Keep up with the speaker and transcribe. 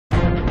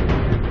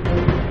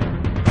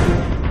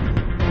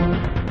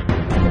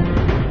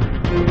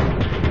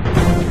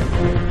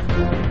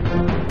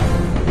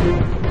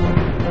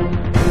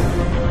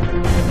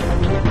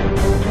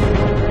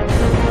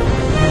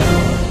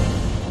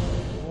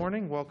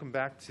welcome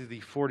back to the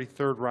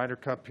 43rd Ryder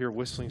Cup here,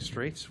 Whistling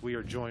Straits. We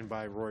are joined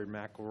by Rory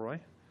McIlroy.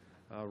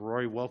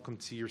 Rory, welcome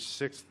to your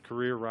 6th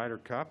career Ryder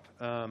Cup.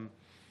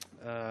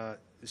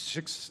 This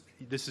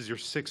is your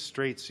 6th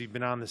straight, so you've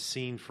been on the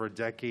scene for a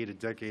decade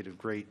of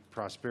great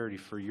prosperity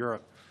for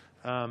Europe.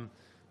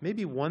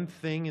 Maybe one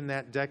thing in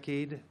that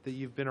decade that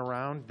you've been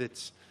around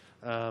that's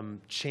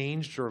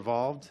changed or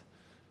evolved,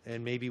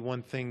 and maybe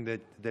one thing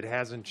that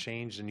hasn't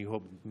changed and you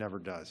hope never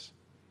does.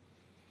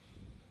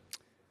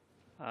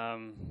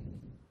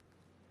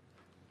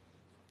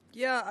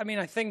 Yeah, I mean,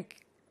 I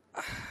think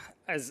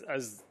as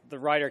the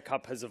Ryder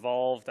Cup has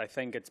evolved, I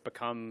think it's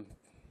become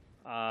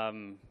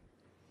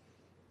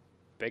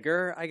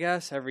bigger, I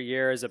guess, every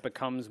year as it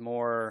becomes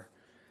more.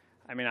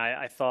 I mean,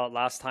 I thought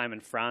last time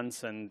in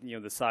France, and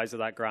the size of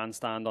that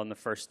grandstand on the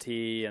first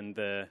tee and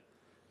the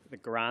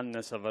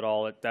grandness of it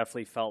all, it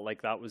definitely felt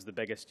like that was the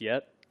biggest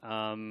yet.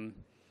 And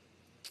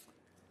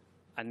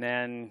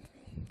then,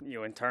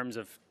 in terms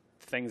of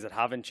things that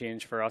haven't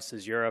changed for us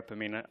as Europe, I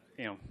mean,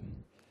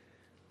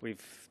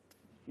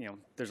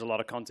 there's a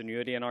lot of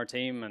continuity in our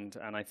team, and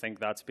I think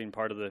that's been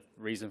part of the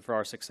reason for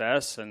our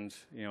success, and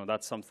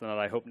that's something that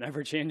I hope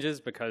never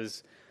changes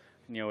because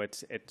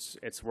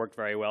it's worked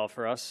very well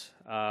for us.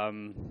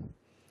 But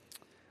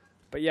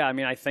yeah, I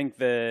mean, I think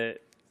the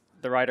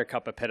Ryder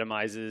Cup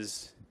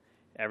epitomizes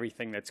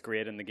everything that's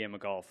great in the game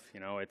of golf.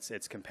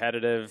 It's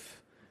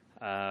competitive,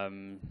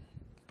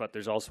 but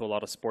there's also a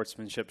lot of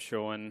sportsmanship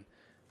showing.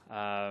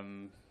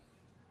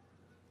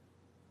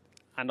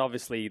 And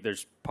obviously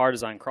there's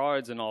partisan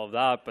crowds and all of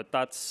that, but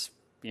that's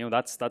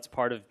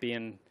part of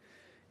being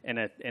in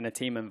a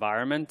team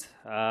environment.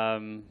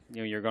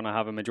 You're going to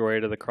have a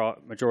majority of the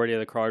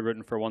crowd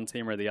rooting for one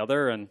team or the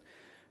other, and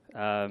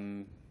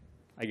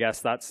I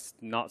guess that's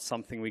not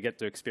something we get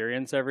to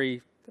experience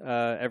every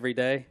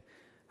day.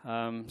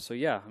 So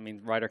yeah, I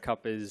mean, Ryder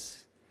Cup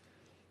is,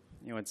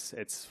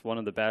 it's one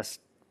of the best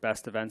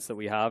events that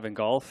we have in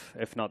golf,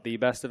 if not the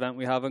best event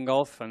we have in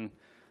golf, and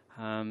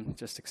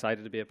just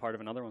excited to be a part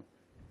of another one.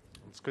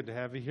 It's good to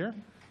have you here.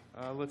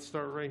 Let's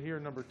start right here,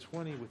 number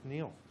 20 with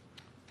Neil.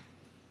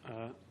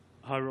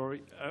 Hi,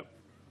 Rory.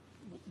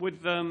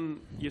 With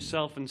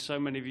yourself and so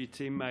many of your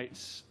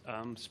teammates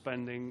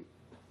spending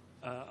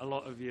a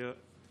lot of your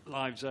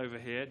lives over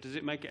here, does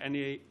it make it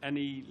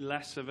any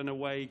less of an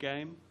away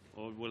game,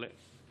 or will it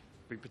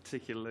be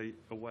particularly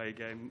away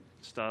game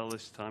style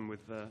this time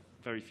with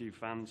very few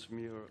fans from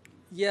Europe?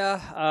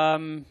 Yeah,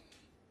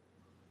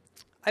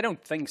 I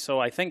don't think so.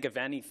 I think if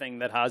anything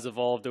that has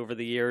evolved over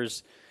the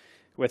years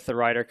with the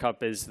Ryder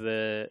Cup is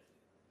the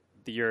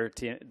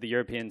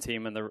European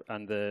team and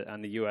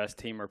the US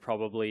team are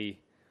probably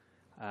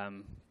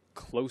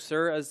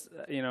closer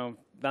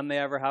than they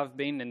ever have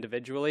been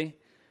individually.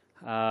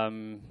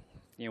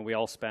 We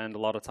all spend a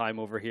lot of time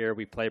over here.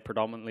 We play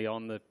predominantly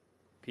on the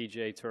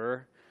PGA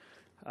Tour,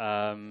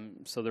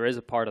 so there is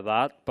a part of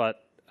that,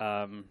 but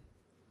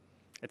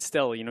it's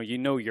still,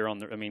 you're on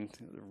the. I mean,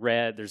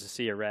 red. There's a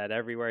sea of red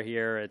everywhere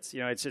here. It's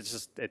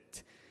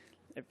it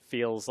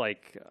feels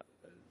like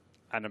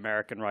an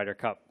American Ryder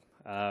Cup.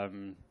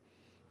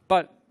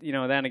 But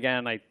then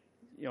again, I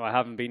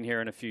haven't been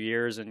here in a few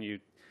years, and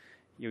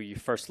you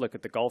first look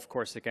at the golf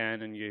course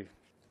again, and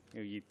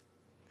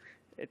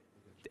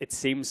it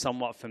seems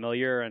somewhat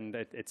familiar, and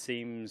it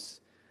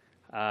seems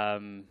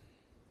it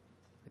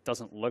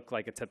doesn't look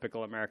like a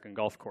typical American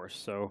golf course.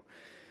 So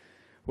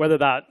whether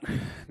that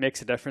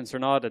makes a difference or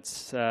not,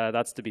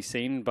 that's to be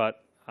seen.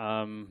 But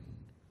I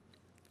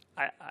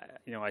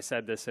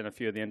said this in a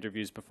few of the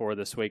interviews before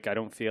this week. I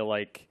don't feel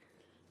like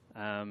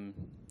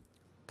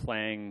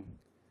playing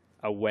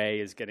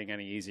away is getting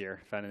any easier.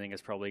 If anything,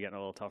 it's probably getting a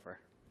little tougher.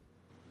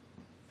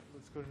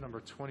 Let's go to number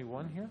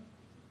 21 here.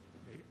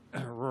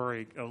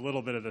 Rory, a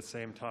little bit of the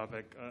same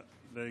topic.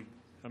 The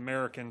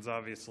Americans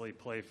obviously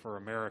play for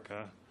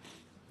America.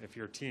 If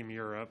you're Team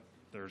Europe,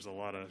 there's a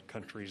lot of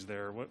countries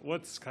there.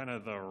 What's kind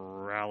of the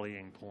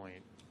rallying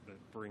point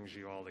that brings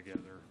you all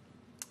together?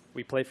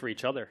 We play for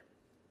each other.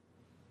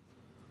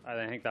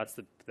 I think that's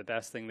the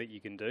best thing that you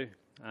can do.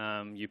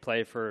 You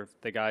play for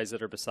the guys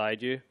that are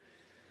beside you.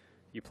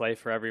 You play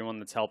for everyone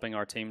that's helping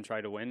our team try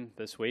to win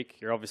this week.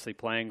 You're obviously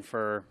playing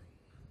for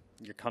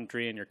your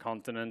country and your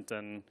continent,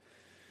 and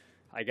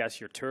I guess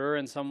your tour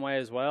in some way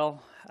as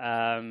well.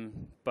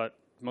 But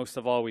most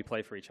of all, we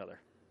play for each other.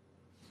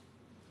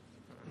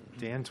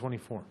 Dan,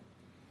 24.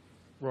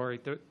 Rory,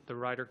 the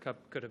Ryder Cup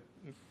could have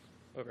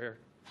over here.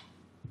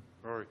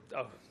 Rory.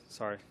 Oh,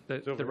 sorry.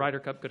 The Ryder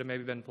Cup could have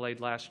maybe been played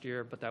last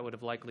year, but that would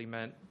have likely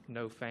meant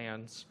no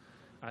fans.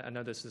 I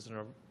know this isn't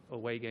an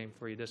away game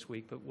for you this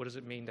week, but what does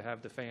it mean to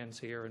have the fans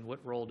here, and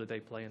what role do they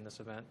play in this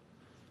event?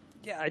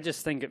 Yeah, I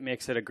just think it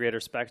makes it a greater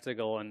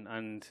spectacle,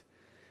 and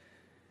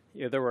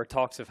there were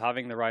talks of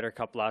having the Ryder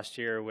Cup last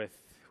year with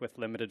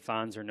limited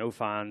fans or no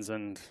fans,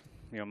 and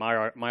my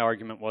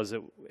argument was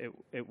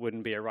it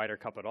wouldn't be a Ryder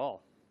Cup at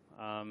all.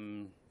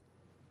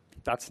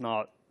 That's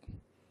not.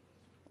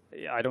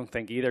 I don't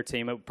think either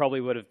team. It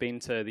probably would have been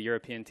to the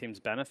European team's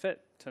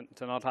benefit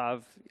to not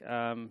have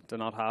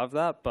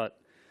that, but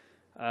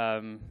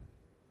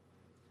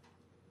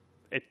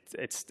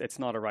it's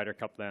not a Ryder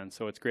Cup then.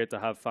 So it's great to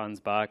have fans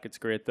back. It's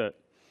great that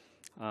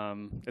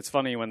it's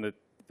funny when the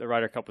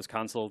Ryder Cup was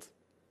cancelled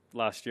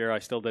last year. I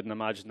still didn't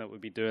imagine that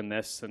we'd be doing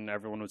this and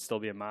everyone would still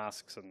be in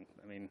masks. And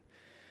I mean,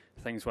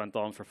 things went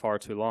on for far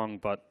too long.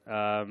 But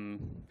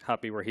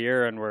happy we're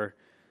here and we're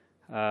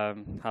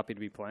happy to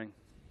be playing.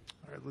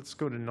 All right, let's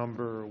go to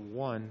number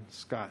 1,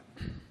 Scott.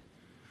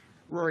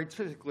 Rory,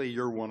 typically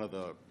you're one of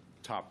the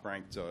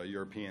top-ranked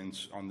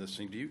Europeans on this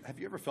thing. Have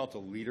you ever felt a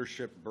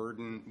leadership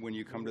burden when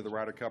you come to the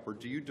Ryder Cup, or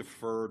do you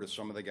defer to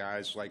some of the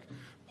guys like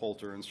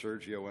Poulter and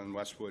Sergio and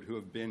Westwood who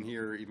have been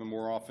here even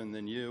more often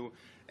than you?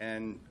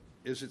 And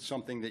is it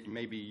something that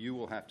maybe you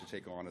will have to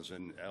take on as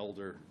an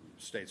elder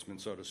statesman,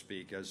 so to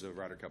speak, as the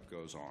Ryder Cup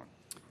goes on?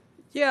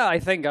 Yeah, I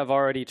think I've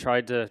already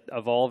tried to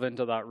evolve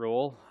into that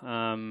role.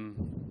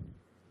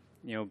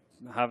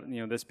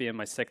 This being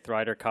my 6th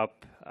Ryder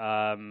Cup.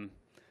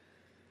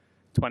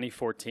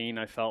 2014,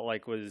 I felt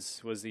like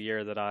was the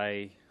year that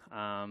I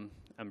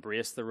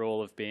embraced the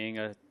role of being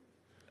a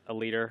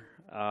leader,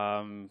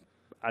 and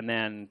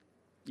then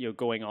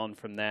going on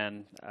from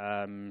then.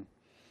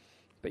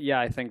 But yeah,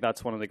 I think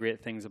that's one of the great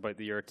things about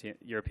the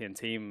European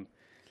team.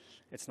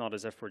 It's not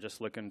as if we're just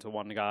looking to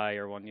one guy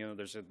or one.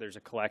 There's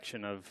a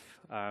collection of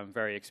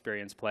very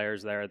experienced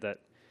players there that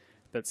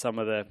some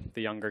of the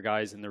younger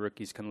guys and the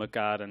rookies can look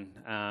at,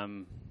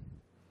 and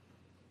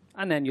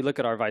then you look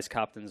at our vice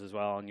captains as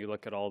well, and you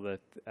look at all the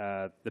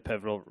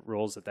pivotal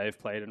roles that they've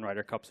played in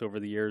Ryder Cups over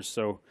the years.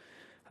 So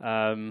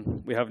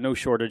we have no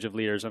shortage of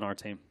leaders on our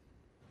team.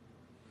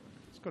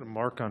 Let's go to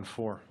Mark on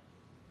 4.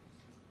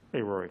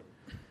 Hey, Rory.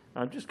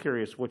 I'm just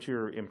curious, what's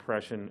your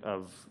impression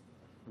of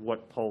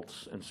what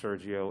Pultz and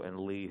Sergio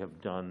and Lee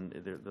have done,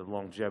 the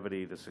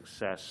longevity, the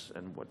success,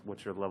 and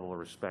what's your level of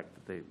respect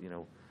that they,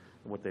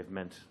 what they've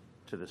meant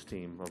to this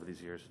team over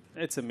these years?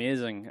 It's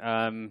amazing.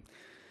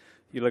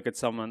 You look at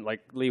someone like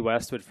Lee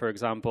Westwood, for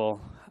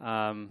example,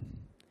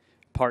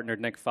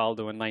 partnered Nick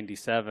Faldo in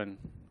 '97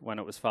 when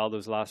it was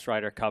Faldo's last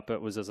Ryder Cup.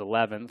 It was his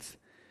 11th.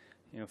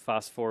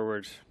 Fast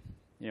forward,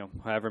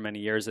 however many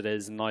years it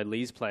is, and now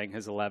Lee's playing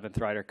his 11th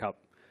Ryder Cup.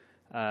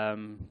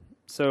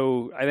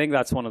 So I think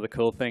that's one of the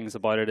cool things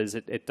about it is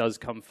it does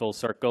come full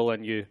circle,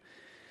 and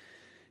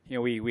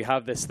we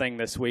have this thing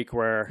this week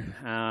where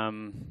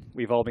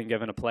we've all been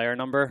given a player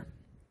number.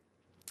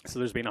 So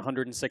there's been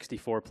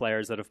 164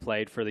 players that have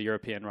played for the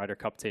European Ryder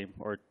Cup team,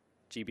 or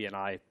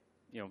GBNI,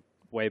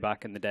 way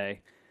back in the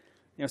day.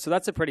 So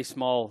that's a pretty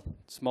small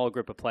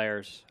group of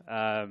players.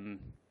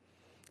 I'm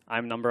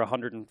number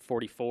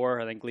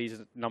 144. I think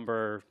Lee's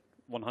number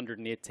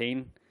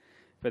 118.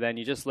 But then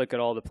you just look at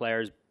all the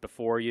players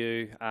before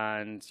you,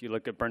 and you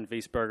look at Bernd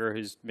Wiesberger,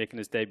 who's making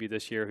his debut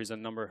this year, who's at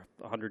number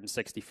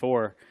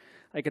 164.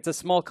 Like, it's a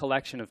small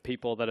collection of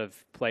people that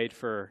have played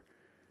for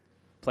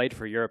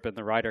Europe in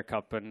the Ryder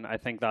Cup, and I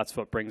think that's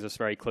what brings us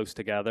very close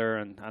together,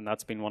 and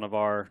that's been one of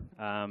our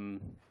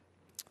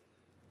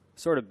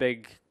sort of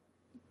big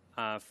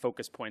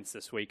focus points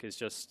this week is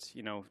just,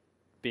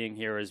 being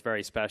here is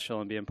very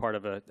special and being part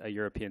of a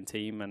European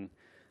team, and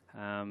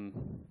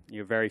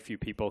very few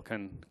people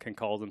can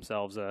call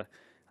themselves a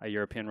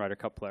European Ryder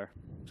Cup player.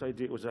 So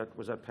was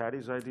that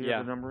Paddy's idea, Yeah.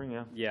 of the numbering?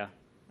 Yeah. Yeah.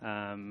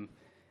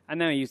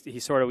 And then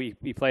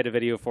he played a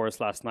video for us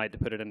last night to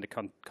put it into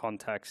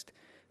context.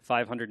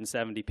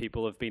 570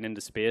 people have been into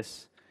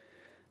space.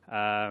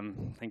 I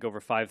think over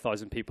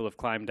 5,000 people have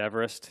climbed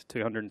Everest.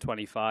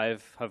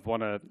 225 have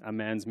won a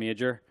men's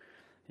major.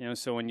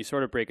 So when you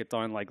sort of break it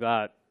down like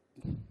that,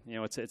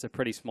 it's a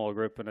pretty small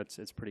group, and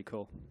it's pretty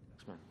cool.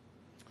 Thanks, man.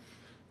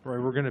 Roy,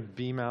 we're going to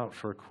beam out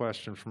for a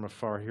question from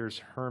afar. Here's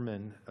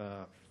Herman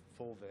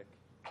Folvik.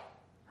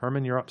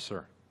 Herman, you're up,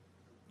 sir.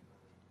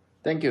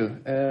 Thank you.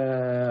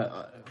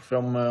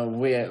 From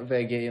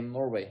VG in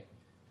Norway.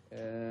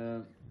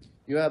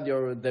 You had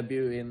your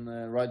debut in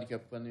Ryder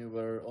Cup when you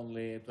were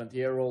only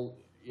 20-year-old.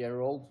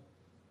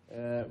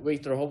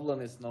 Viktor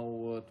Hovland is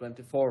now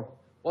 24.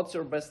 What's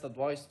your best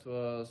advice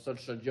to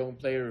such a young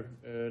player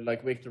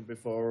like Viktor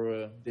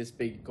before this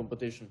big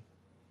competition?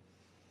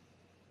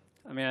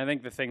 I mean, I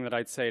think the thing that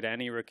I'd say to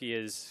any rookie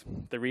is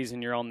the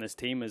reason you're on this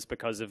team is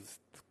because of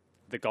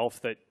the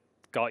golf that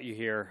got you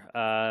here.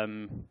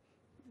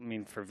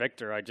 For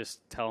Viktor, I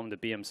just tell him to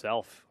be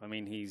himself. I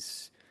mean,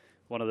 he's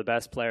one of the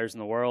best players in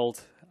the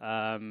world.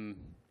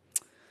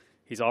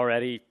 He's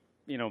already,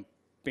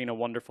 been a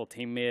wonderful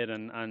teammate,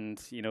 and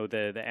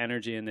the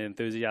energy and the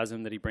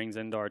enthusiasm that he brings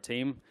into our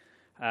team.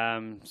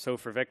 So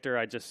for Viktor,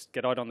 I just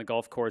get out on the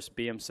golf course,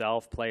 be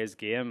himself, play his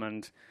game,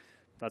 and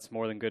that's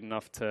more than good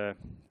enough to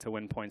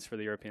win points for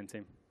the European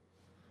team.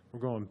 We're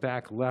going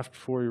back left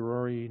for you,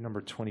 Rory,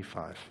 number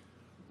 25.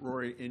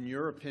 Rory, in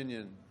your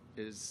opinion,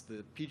 is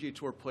the PGA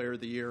Tour Player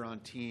of the Year on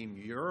Team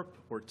Europe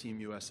or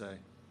Team USA?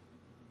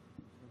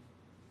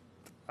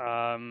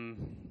 I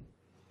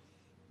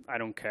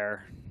don't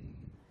care.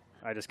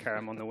 I just care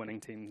I'm on the winning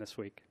team this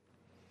week.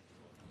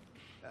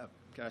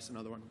 Can I ask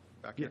another one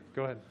back Yeah, here?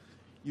 go ahead.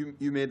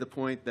 You made the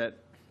point that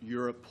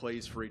Europe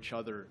plays for each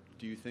other.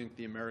 Do you think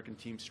the American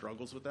team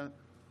struggles with that?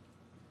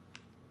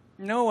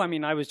 No, I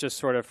mean, I was just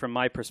sort of, from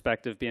my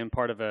perspective, being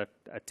part of a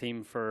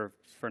team for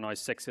now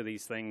 6 of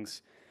these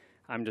things.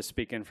 I'm just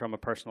speaking from a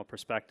personal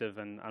perspective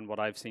and what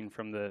I've seen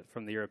from the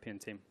European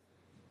team.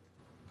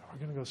 We're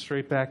going to go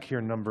straight back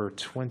here, number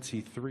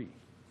 23.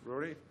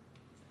 Rory?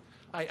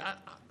 I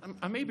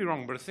may be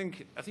wrong, but I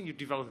think you've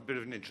developed a bit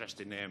of an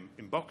interest in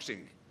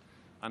boxing,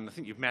 and I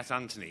think you've met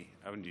Anthony,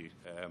 haven't you?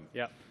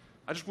 Yeah.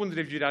 I just wondered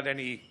if you'd had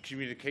any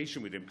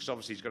communication with him, because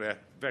obviously he's got a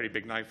very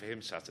big night for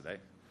him Saturday,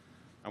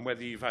 and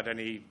whether you've had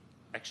any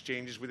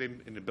exchanges with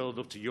him in the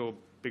build-up to your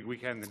big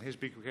weekend and his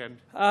big weekend.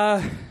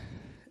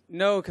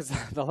 No, because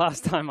the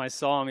last time I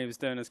saw him, he was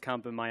doing his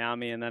camp in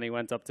Miami, and then he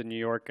went up to New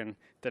York and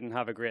didn't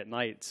have a great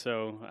night.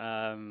 So,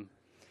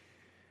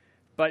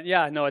 but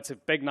yeah, no, it's a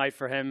big night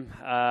for him.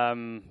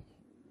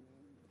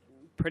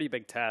 Pretty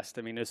big test.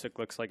 I mean, Usyk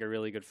looks like a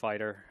really good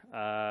fighter.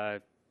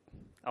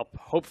 I'll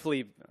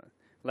hopefully,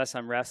 unless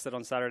I'm rested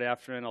on Saturday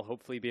afternoon, I'll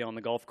hopefully be on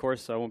the golf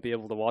course, so I won't be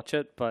able to watch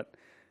it. But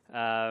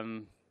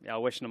yeah,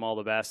 wishing him all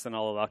the best and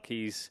all the luck.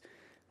 He's,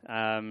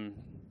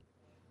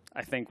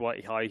 I think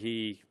how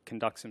he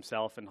conducts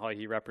himself and how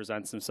he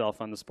represents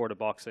himself on the sport of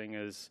boxing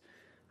is,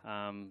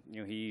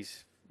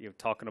 he's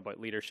talking about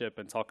leadership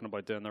and talking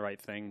about doing the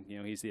right thing.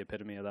 He's the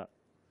epitome of that.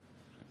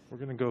 We're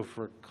going to go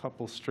for a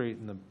couple straight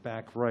in the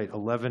back right,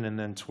 11 and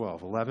then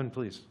 12. 11,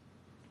 please.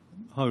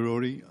 Hi,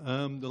 Rory.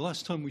 The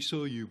last time we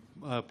saw you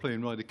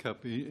playing Ryder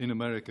Cup in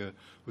America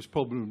was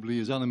probably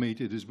as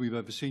animated as we've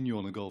ever seen you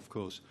on a golf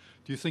course.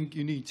 Do you think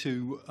you need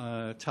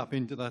to tap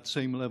into that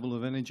same level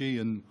of energy,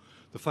 and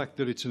the fact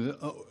that it's an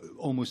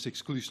almost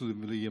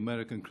exclusively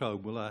American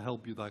crowd, will that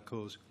help you, that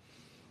cause?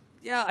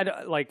 Yeah,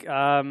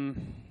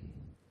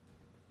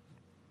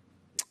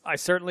 I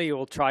certainly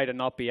will try to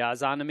not be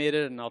as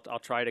animated, and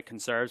I'll try to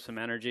conserve some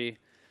energy.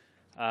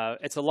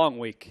 It's a long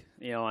week,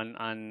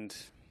 and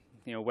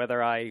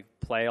whether I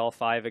play all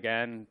 5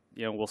 again,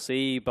 we'll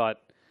see.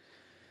 But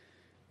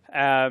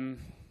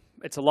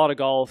it's a lot of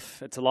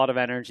golf. It's a lot of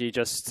energy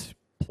just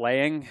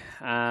playing,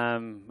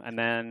 and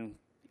then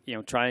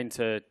trying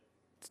to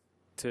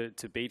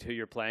beat who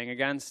you're playing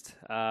against.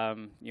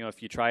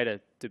 If you try to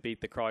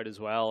beat the crowd as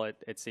well,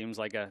 it seems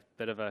like a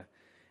bit of a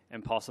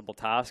impossible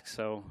task.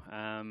 So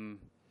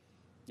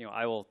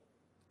I will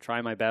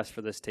try my best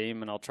for this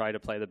team, and I'll try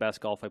to play the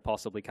best golf I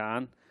possibly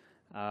can.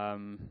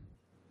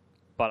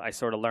 But I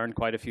sort of learned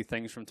quite a few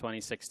things from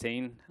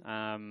 2016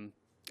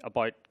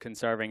 about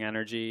conserving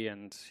energy,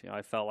 and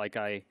I felt like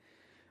I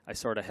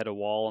sort of hit a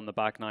wall on the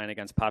back 9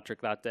 against Patrick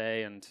that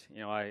day, and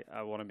I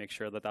want to make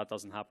sure that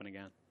doesn't happen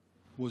again.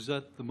 Was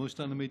that the most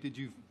animated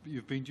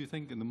you've been, do you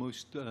think, and the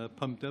most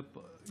pumped up?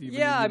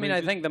 Yeah, I mean,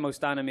 I think the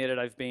most animated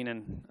I've been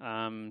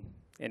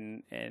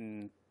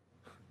in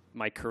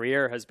my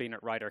career has been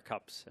at Ryder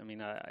Cups. I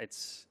mean,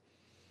 it's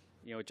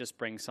it just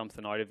brings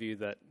something out of you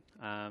that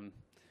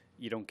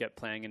you don't get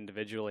playing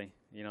individually.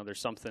 There's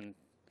something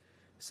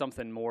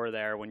more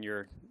there when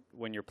you're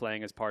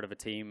playing as part of a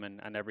team,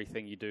 and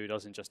everything you do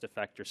doesn't just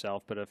affect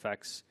yourself, but it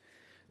affects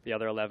the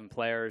other 11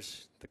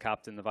 players, the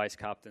captain, the vice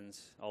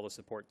captains, all the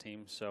support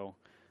teams. So,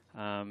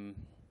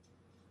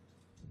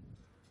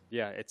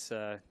 yeah, it's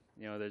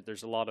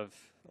there's a lot of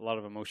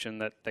emotion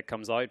that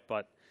comes out,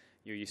 but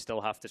you still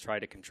have to try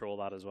to control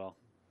that as well.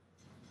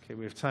 Okay,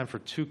 we have time for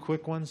 2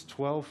 quick ones.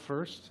 12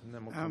 first, and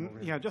then we'll come over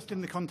here. Yeah, just in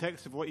the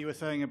context of what you were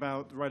saying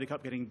about the Ryder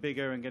Cup getting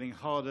bigger and getting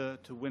harder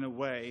to win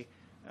away,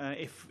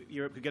 if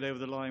Europe could get over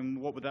the line,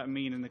 what would that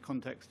mean in the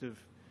context of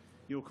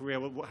your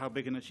career? How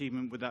big an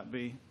achievement would that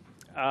be?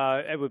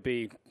 It would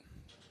be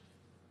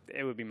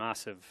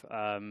massive.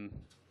 I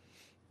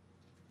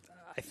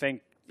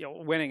think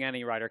winning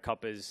any Ryder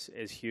Cup is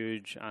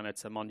huge, and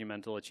it's a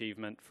monumental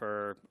achievement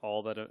for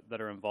all that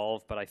are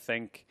involved. But I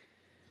think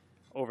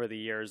over the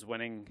years,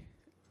 winning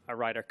a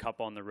Ryder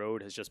Cup on the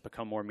road has just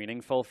become more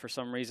meaningful for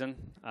some reason.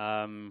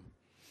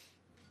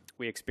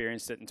 We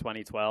experienced it in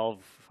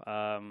 2012,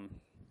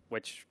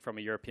 which from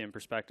a European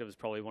perspective is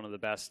probably one of the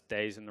best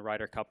days in the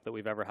Ryder Cup that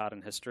we've ever had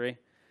in history.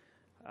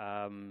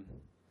 And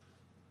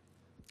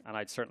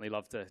I'd certainly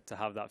love to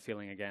have that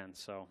feeling again.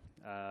 So,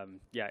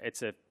 yeah, I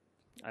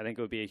think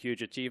it would be a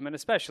huge achievement,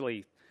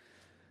 especially,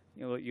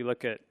 you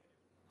look at,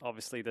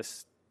 obviously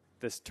this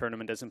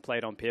tournament isn't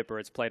played on paper,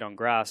 it's played on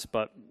grass,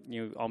 but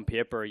on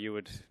paper you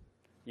would,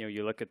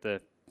 you look at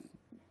the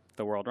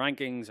world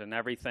rankings and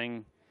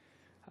everything,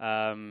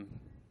 we're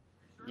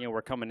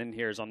coming in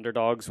here as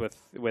underdogs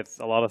with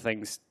a lot of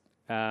things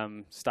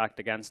stacked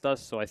against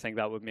us. So I think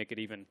that would make it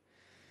even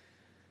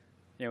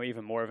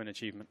more of an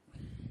achievement.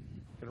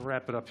 Going to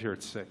wrap it up here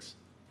at 6.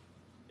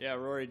 Yeah,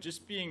 Rory,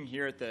 just being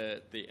here at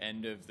the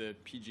end of the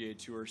PGA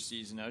Tour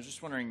season, I was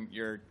just wondering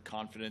your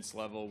confidence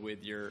level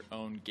with your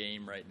own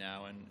game right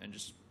now, and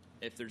just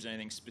if there's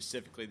anything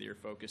specifically that you're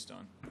focused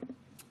on.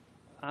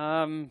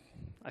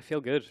 I feel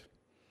good.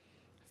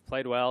 I've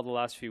played well the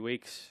last few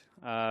weeks.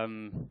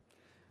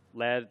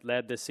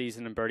 Led this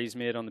season in birdies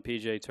made on the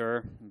PGA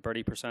Tour,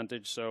 birdie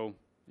percentage, so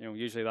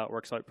usually that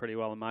works out pretty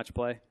well in match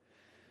play.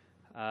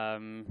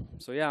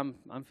 So yeah,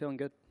 I'm feeling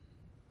good.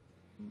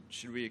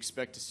 Should we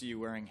expect to see you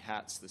wearing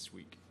hats this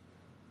week?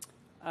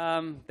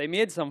 They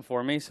made some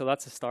for me, so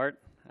that's a start.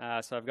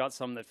 So I've got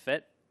some that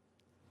fit.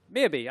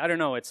 Maybe, I don't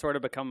know. It's sort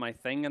of become my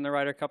thing in the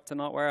Ryder Cup to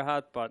not wear a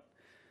hat, but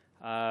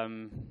I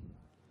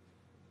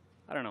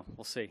don't know.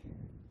 We'll see.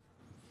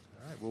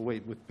 All right, we'll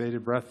wait with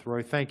bated breath.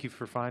 Roy, thank you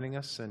for finding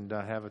us, and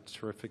have a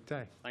terrific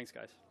day. Thanks,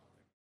 guys.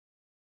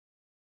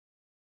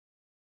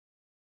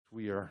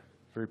 We are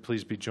very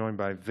pleased to be joined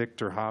by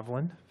Viktor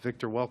Hovland.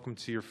 Viktor, welcome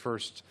to your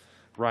first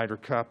Ryder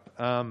Cup.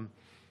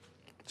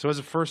 So as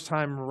a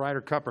first-time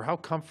Ryder Cupper, how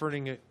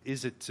comforting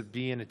is it to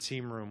be in a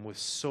team room with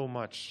so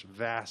much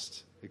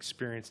vast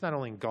experience, not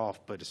only in golf,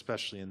 but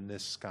especially in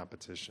this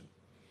competition?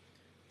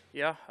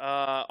 Yeah,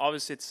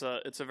 obviously it's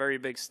a very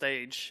big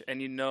stage,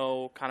 and you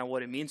know kind of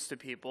what it means to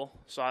people.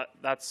 So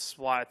that's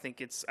why I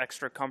think it's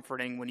extra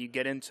comforting when you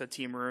get into a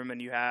team room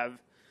and you have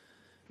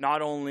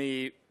not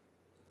only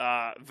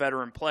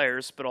veteran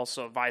players, but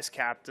also vice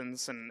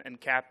captains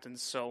and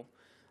captains. So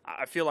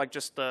I feel like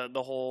just the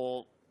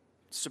whole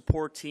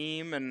support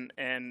team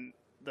and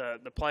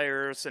the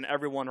players and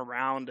everyone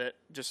around it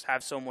just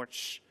have so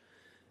much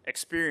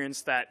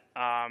experience that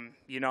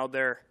you know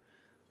they're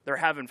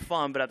having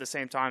fun, but at the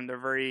same time they're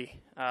very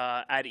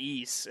at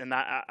ease, and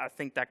I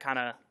think that kind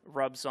of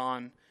rubs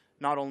on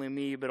not only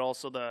me but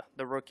also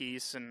the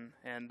rookies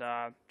and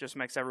just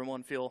makes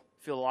everyone feel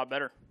a lot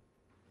better.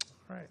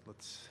 All right,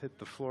 let's hit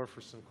the floor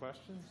for some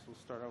questions. We'll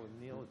start out with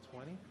Neil at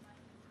 20.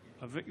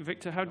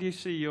 Victor, how do you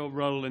see your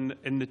role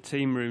in the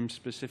team room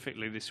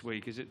specifically this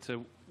week? Is it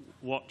to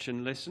watch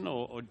and listen,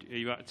 or are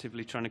you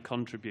actively trying to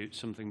contribute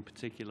something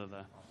particular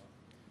there?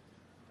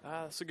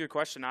 That's a good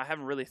question. I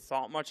haven't really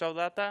thought much of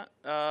that.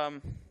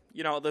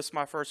 You know, this is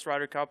my first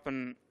Ryder Cup,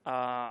 and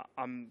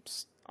I'm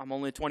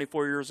only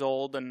 24 years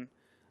old, and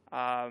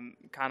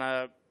kind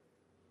of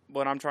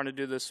what I'm trying to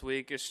do this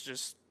week is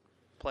just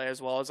play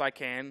as well as I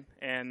can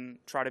and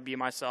try to be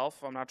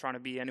myself. I'm not trying to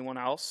be anyone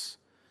else.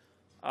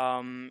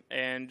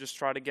 And just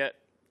try to get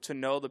to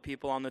know the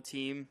people on the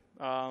team,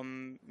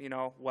 you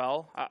know,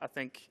 well. I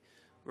think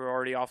we're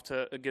already off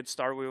to a good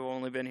start. We've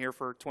only been here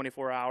for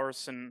 24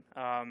 hours, and,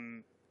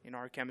 you know,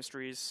 our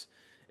chemistry is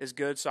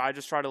good. So I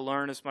just try to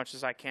learn as much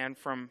as I can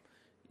from,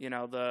 you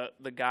know,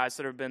 the guys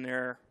that have been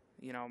there,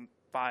 you know,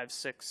 5,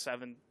 6,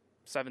 7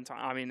 times.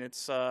 I mean,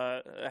 it's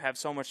I have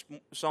so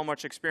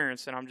much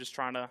experience, and I'm just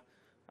trying to,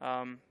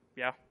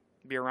 yeah,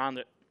 be around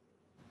it.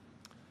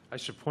 I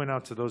should point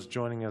out to those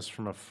joining us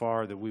from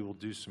afar that we will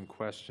do some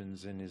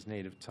questions in his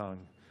native tongue,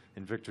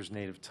 in Victor's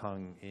native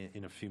tongue,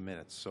 in a few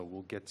minutes. So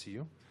we'll get to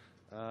you.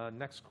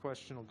 Next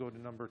question will go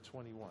to number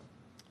 21.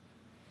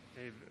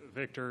 Hey,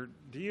 Victor,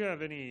 do you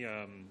have any,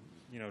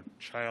 you know,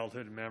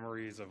 childhood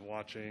memories of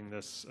watching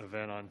this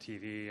event on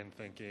TV and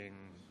thinking,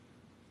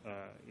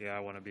 yeah, I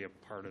want to be a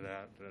part of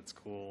that. That's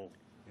cool,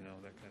 you know,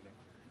 that kind of.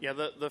 Yeah,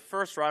 the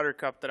first Ryder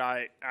Cup that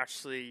I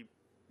actually,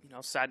 you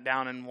know, sat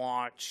down and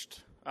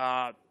watched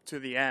to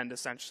the end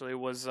essentially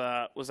was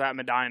at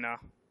Medina.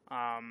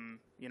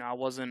 You know, I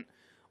wasn't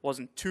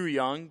too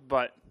young,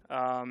 but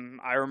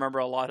I remember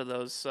a lot of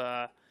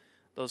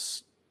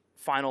those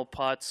final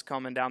putts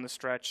coming down the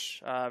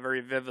stretch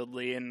very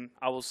vividly, and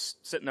I was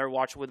sitting there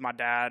watching with my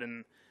dad,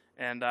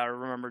 and I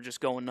remember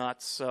just going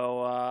nuts.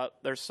 So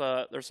there's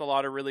a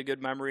lot of really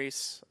good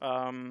memories,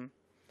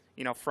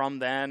 you know, from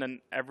then,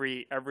 and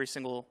every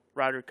single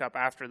Ryder Cup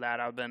after that,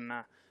 I've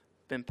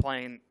been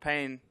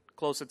paying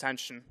close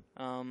attention,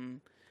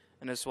 and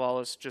as well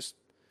as just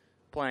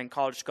playing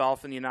college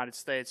golf in the United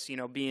States. You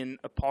know, being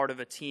a part of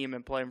a team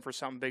and playing for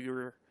something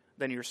bigger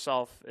than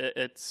yourself.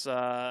 It's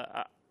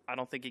I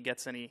don't think it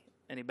gets any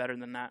better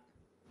than that.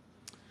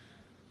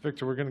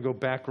 Victor, we're going to go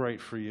back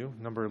right for you,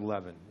 number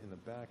 11 in the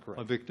back right.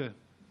 Hi, Victor.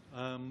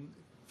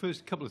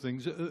 First, couple of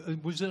things.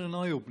 Was there an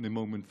eye-opening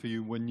moment for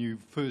you when you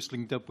first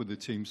linked up with the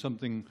team,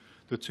 something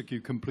that took you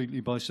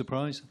completely by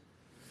surprise?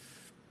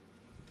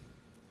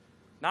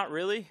 Not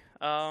really.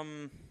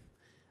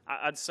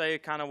 I'd say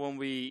kind of when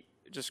we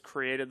just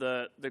created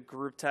the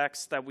group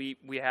text that we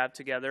have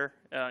together,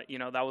 you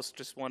know, that was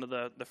just one of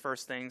the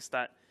first things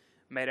that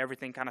made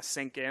everything kind of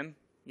sink in.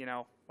 You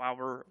know,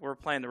 wow, we're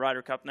playing the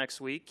Ryder Cup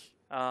next week.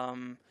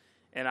 And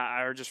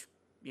I just,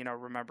 you know,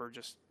 remember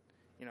just,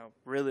 you know,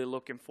 really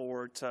looking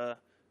forward to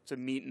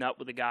meeting up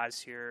with the guys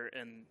here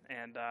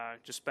and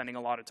just spending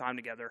a lot of time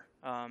together.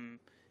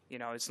 You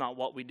know, it's not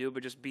what we do,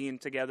 but just being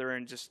together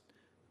and just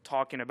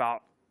talking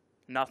about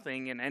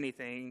nothing and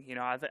anything. You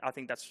know, I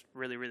think that's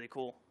really, really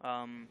cool.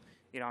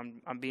 You know,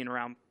 I'm being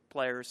around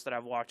players that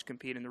I've watched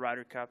compete in the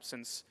Ryder Cup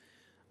since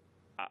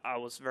I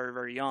was very,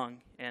 very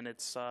young, and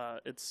it's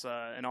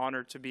an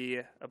honor to be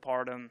a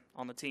part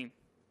on the team.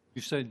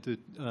 You said that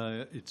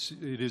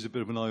it is a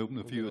bit of an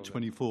eye-opener for you at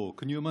 24.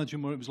 Can you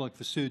imagine what it was like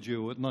for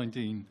Sergio at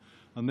 19?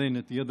 And then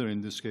at the other end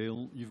of the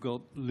scale, you've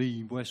got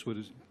Lee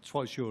Westwood,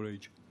 twice your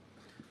age.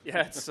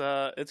 Yeah,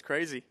 it's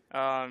crazy.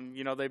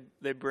 You know,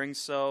 they bring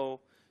so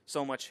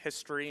much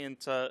history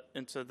into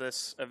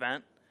this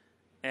event,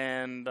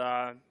 and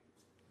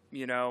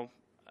you know,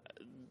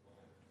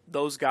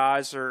 those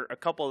guys are a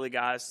couple of the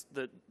guys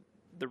that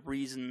the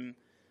reason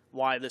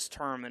why this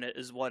tournament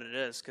is what it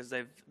is, because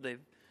they've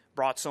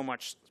brought so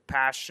much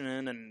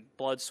passion and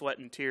blood, sweat,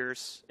 and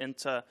tears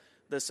into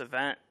this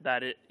event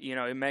that it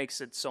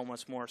makes it so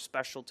much more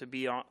special to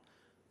be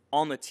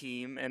on the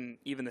team and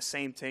even the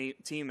same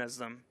team as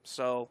them.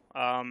 So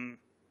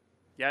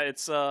yeah,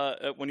 it's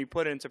when you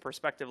put it into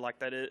perspective like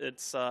that,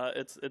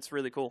 it's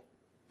really cool.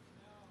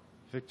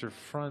 Victor,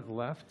 front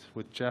left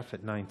with Jeff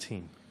at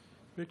 19.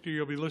 Victor,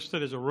 you'll be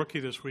listed as a rookie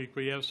this week,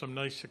 but you have some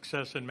nice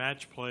success in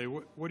match play.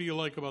 What do you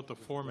like about the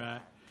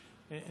format?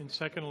 And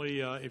secondly,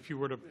 if you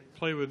were to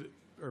play with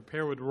or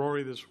pair with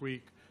Rory this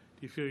week,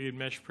 do you feel you'd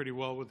mesh pretty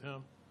well with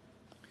him?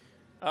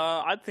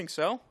 I think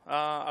so.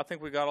 I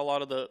think we got a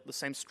lot of the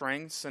same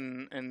strengths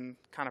and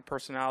kind of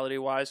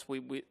personality-wise,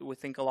 we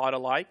think a lot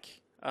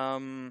alike.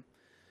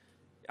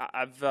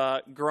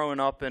 I've grown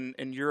up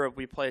in Europe.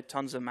 We play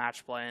tons of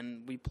match play,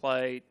 and we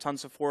play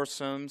tons of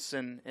foursomes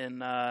and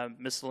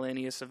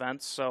miscellaneous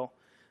events. So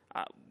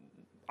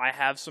I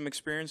have some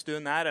experience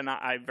doing that, and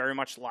I very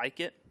much like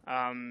it.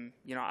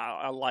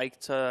 I like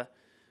to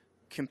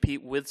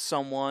compete with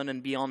someone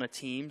and be on a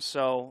team.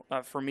 So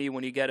for me,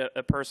 when you get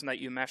a person that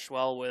you mesh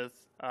well with,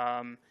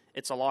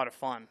 it's a lot of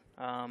fun.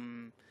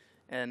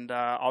 And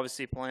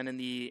obviously playing in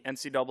the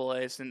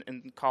NCAAs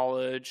in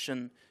college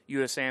and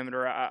US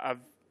Amateur,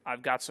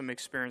 I've got some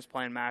experience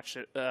playing match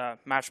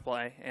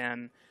play,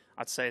 and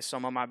I'd say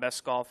some of my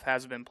best golf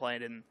has been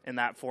played in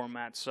that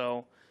format.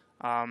 So,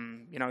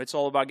 it's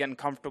all about getting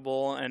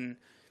comfortable, and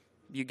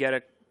you get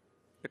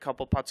a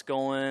couple putts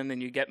going,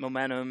 and you get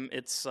momentum.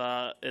 It's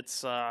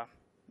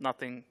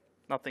nothing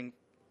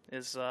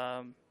is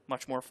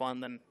much more fun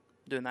than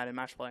doing that in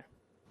match play.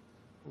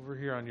 Over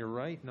here on your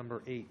right,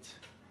 number 8.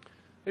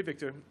 Hey,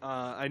 Victor.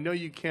 I know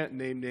you can't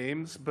name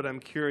names, but I'm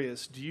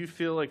curious. Do you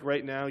feel like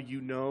right now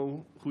you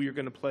know who you're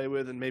going to play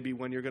with and maybe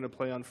when you're going to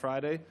play on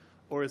Friday?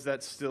 Or is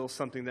that still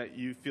something that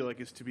you feel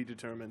like is to be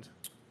determined?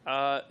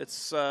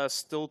 It's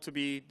still to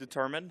be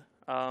determined.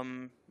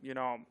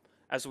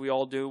 As we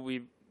all do,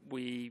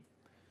 we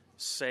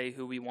say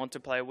who we want to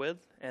play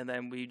with, and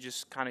then we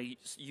just kind of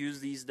use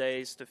these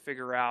days to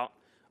figure out,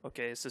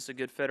 okay, is this a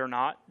good fit or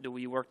not? Do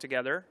we work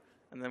together?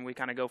 And then we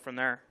kind of go from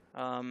there.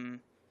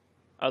 Other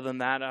than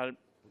that, I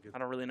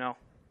don't really know.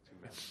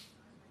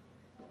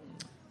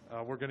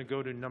 We're going to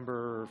go to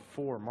number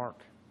 4, Mark.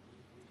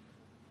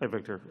 Hey,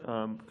 Victor.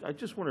 I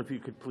just wonder if you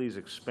could please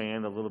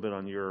expand a little bit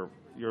on your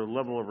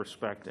level of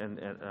respect and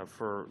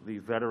for the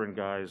veteran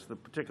guys, the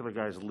particular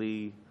guys,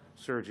 Lee,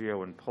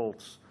 Sergio, and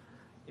Poltz,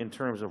 in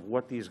terms of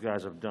what these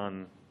guys have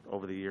done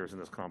over the years in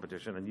this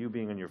competition, and you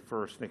being in your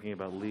first, thinking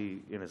about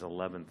Lee in his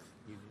 11th.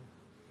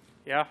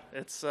 Yeah,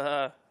 it's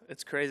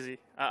crazy.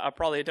 I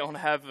probably don't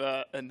have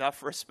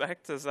enough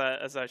respect as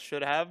I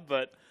should have,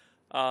 but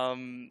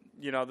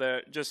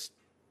they're just,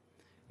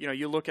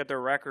 you look at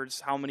their records,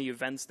 how many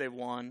events they've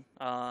won,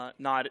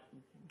 not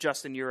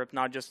just in Europe,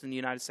 not just in the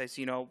United States,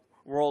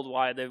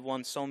 worldwide, they've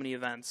won so many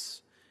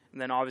events. And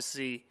then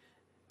obviously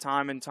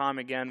time and time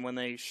again, when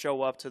they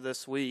show up to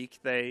this week,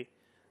 they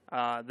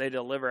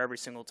deliver every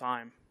single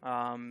time.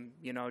 I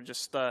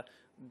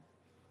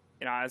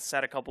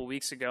sat a couple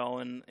weeks ago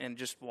and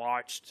just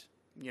watched,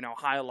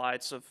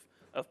 highlights of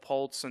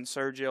Poltz and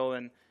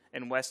Sergio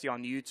and Westy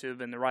on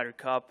YouTube and the Ryder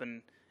Cup,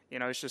 and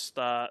it's just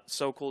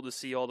so cool to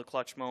see all the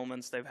clutch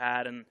moments they've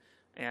had and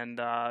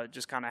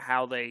just kind of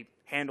how they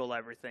handle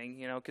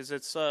everything, because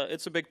it's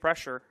a big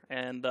pressure,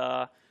 and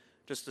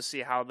just to see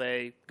how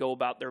they go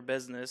about their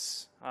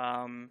business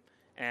and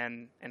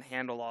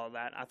handle all of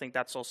that. I think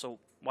that's also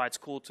why it's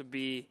cool to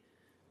be,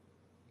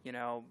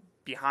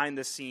 behind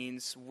the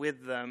scenes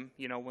with them,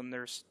 when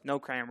there's no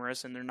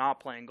cameras and they're not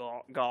playing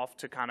golf,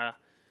 to kind of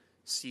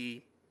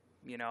see,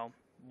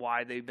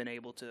 why they've been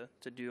able to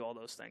do all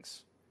those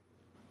things.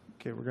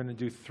 Okay, we're going to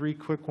do 3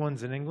 quick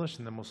ones in English,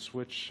 and then we'll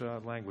switch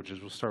languages.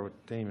 We'll start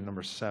with Damon,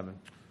 number 7.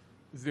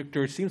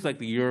 Victor, it seems like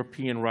the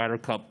European Ryder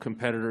Cup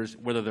competitors,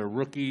 whether they're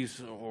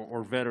rookies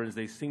or veterans,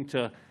 they seem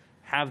to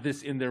have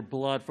this in their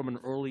blood from an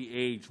early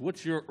age.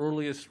 What's your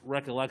earliest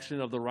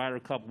recollection of the Ryder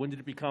Cup? When did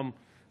it become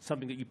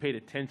something that you paid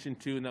attention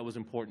to and that was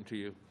important to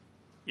you?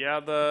 Yeah,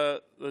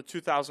 the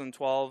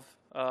 2012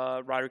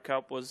 Ryder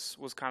Cup was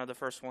kind of the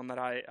first one that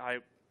I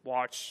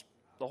watched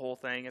the whole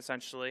thing,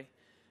 essentially.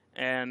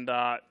 And,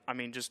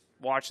 just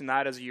watching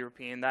that as a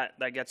European, that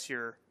gets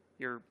your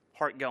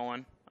heart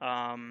going.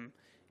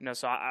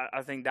 So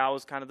I think that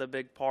was kind of the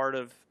big part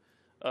of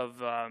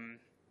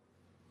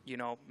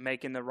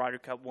making the Ryder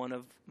Cup one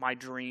of my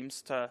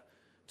dreams to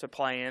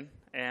play in.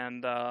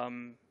 And,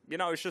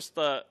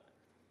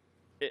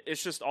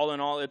 it's just all in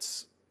all,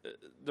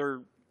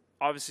 they're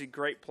obviously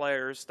great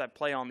players that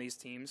play on these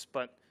teams,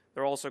 but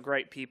they're also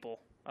great people.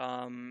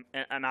 And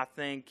I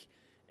think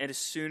as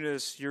soon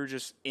as you're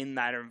just in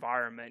that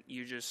environment,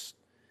 you just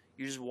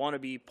want to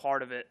be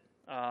part of it.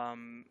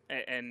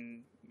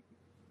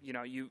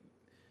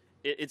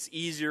 It's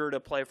easier to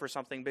play for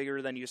something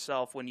bigger than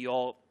yourself when you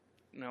all,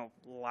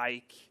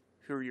 like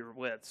who you're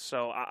with.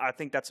 So I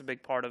think that's a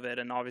big part of it,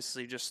 and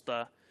obviously just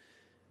the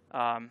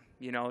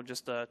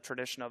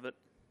tradition of it.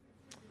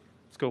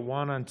 Let's go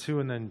Juan on 2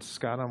 and then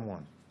Scott on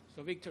 1.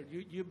 So, Victor,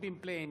 you've been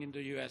playing in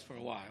the U.S. for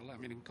a while. I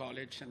mean, in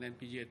college and then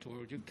PGA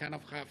Tour. You kind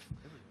of have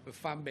a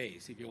fan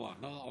base, if you want,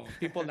 no? Or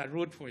people that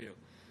root for you.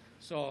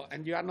 So,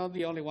 and you are not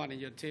the only one in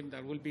your team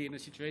that will be in a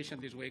situation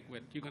this week where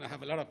you're going to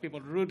have a lot of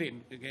people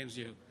rooting against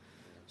you.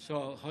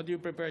 So, how do you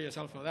prepare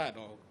yourself for that?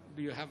 Or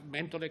do you have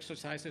mental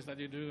exercises that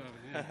you do?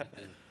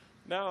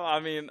 No, I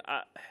mean,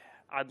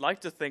 I'd like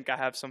to think I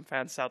have some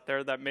fans out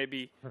there that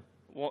maybe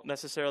won't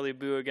necessarily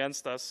boo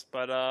against us,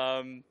 but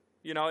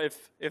you know,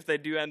 if they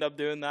do end up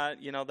doing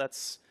that, you know,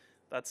 that's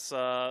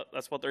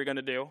what they're going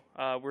to do.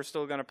 We're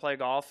still going to play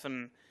golf,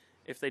 and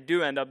if they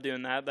do end up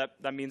doing that,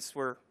 that means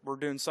we're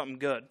doing something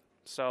good.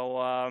 So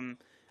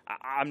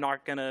I'm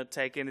not going to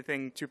take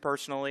anything too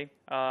personally.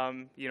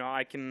 You know,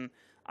 I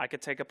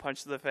could take a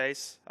punch to the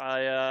face.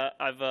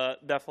 I've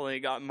definitely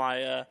gotten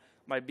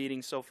my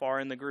beating so far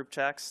in the group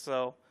checks.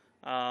 So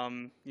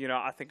you know,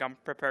 I think I'm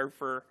prepared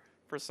for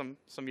some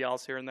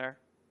yells here and there.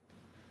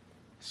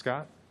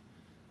 Scott?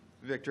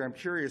 Victor, I'm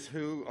curious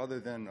who,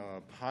 other than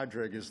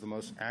Padraig, is the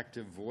most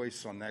active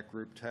voice on that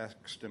group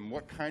text, and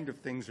what kind of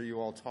things are you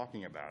all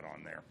talking about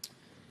on there?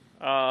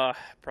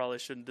 Probably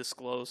shouldn't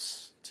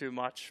disclose too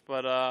much,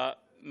 but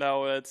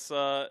no,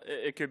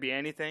 it could be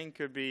anything. It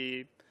could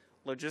be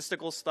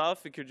logistical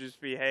stuff. It could just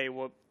be, hey,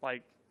 what,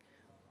 like,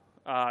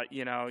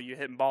 you know, you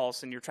hitting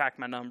balls and your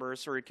TrackMan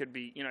numbers, or it could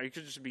be, you know, it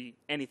could just be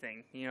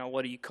anything. You know,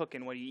 what are you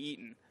cooking? What are you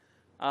eating?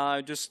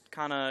 Just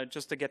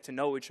to get to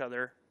know each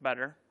other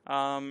better.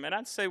 And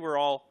I'd say we're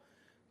all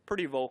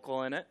pretty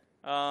vocal in it.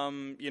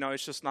 You know,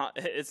 it's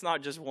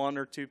not just one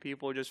or two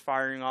people just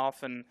firing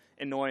off and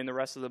annoying the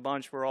rest of the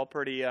bunch. We're all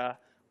pretty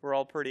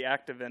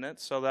active in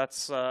it. So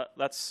that's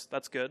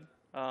good.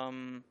 Yeah.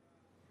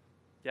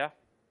 What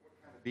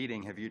kind of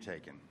beating have you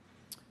taken?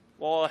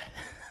 Well,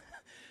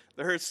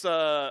 there's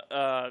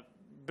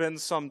been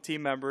some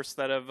team members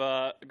that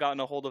have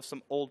gotten a hold of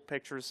some old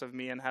pictures of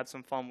me and had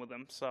some fun with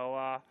them.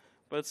 So,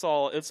 but it's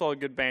all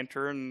good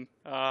banter, and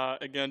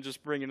again,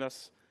 just bringing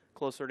us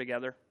closer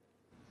together.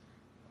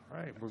 All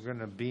right, we're going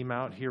to beam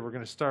out here. We're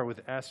going to start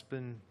with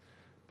Espen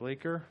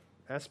Blaker.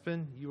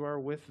 Espen, you are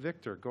with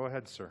Victor. Go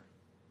ahead, sir.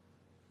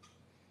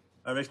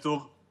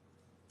 Victor,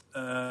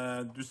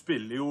 du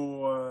spiller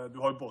jo, du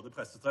har jo både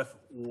pressetreff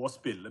og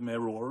spiller med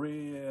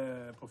Rory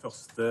på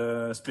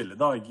første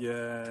spilledag. Det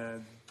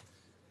er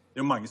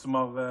jo mange som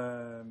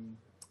har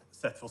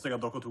sett for seg at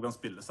dere to kan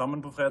spille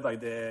sammen på fredag.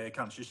 Det er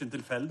kanskje ikke en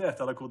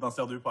tilfeldighet, eller hvordan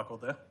ser du på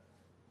akkurat det?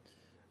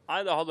 Nei,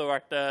 det hadde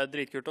vært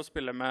dritkult å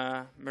spille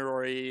med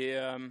Rory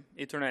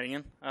i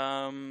turneringen.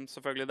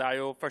 Selvfølgelig, det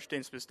er jo første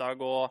innspillsdag,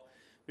 og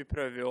vi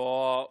prøver jo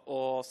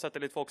å sette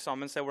litt folk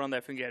sammen, se hvordan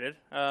det fungerer.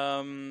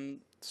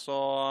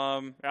 Så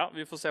ja,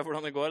 vi får se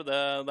hvordan det går.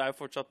 Det er jo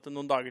fortsatt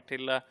noen dager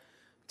til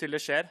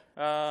det skjer.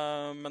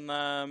 Men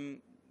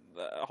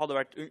det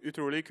hadde vært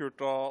utrolig kult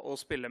å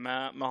spille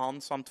med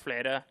han, samt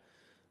flere.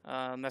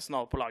 Nesten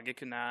alle på laget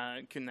kunne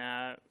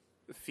jeg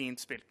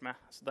fint spilt med.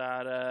 Så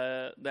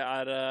det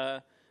er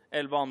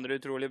 11 andre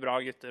utrolig bra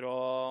gutter,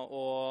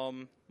 og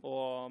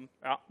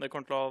ja, det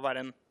kommer til å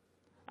være en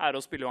ære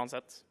å spille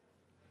uansett.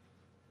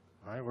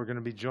 All right, we're going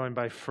to be joined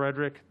by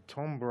Fredrik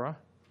Tombra.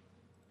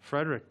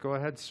 Fredrik, go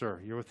ahead, sir.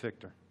 You're with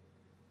Victor.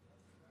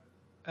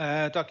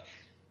 Takk.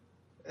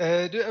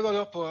 Du, jeg bare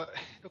lurer på,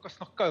 dere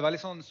snakker jo veldig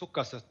sånn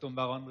sukkersøtt om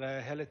hverandre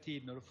hele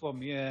tiden, og du får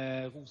mye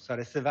ros av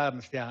disse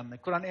verdensstjernene.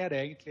 Hvordan er det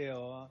egentlig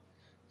å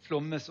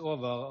flommes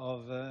over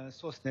av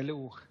så snille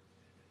ord?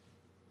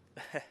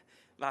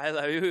 Nei, det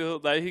er jo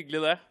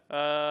hyggelig det.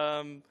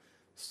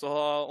 Så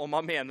om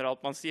man mener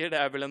alt man sier, det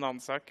er vel en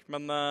annen sak.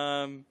 Men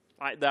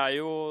nei, det er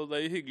jo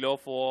hyggelig å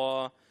få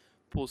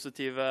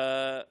positive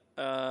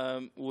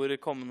ord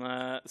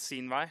kommende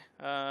sin vei.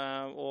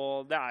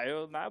 Og det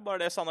er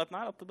bare det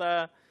sannheten er,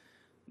 at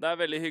det er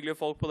veldig hyggelige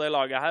folk på det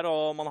laget her,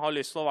 og man har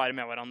lyst til å være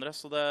med hverandre.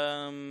 Så det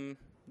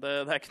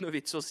er ikke noe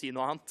vits å si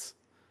noe annet.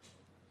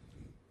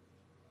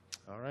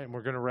 All right,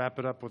 we're going to wrap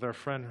it up with our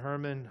friend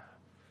Herman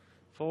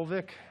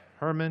Folvik.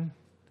 Herman,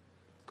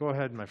 go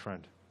ahead, my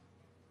friend.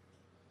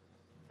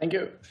 Thank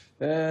you.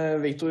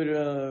 Victor,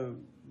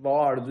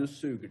 hva det du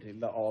suger til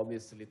deg av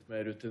disse litt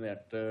mer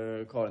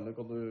rutinerte karene?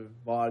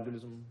 Hva det du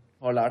liksom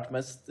har lært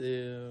mest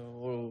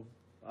og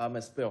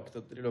mest på jakt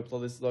etter i løpet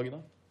av disse dagene?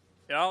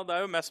 Ja, det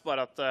er jo mest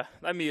bare at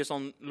det er mye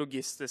sånn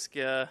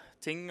logistiske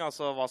ting,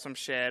 altså hva som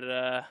skjer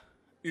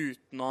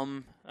utenom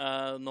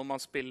når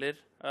man spiller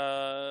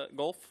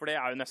golf, for det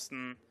er jo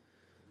nesten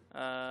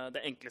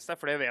det enkleste,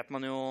 for det vet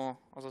man jo,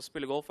 altså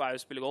spille golf er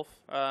jo spille golf,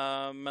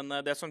 men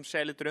det som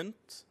skjer litt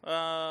rundt,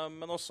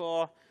 men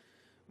også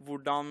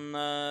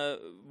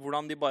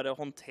hvordan de bare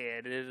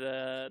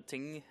håndterer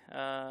ting,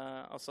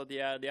 altså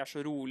de er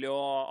så rolige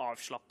og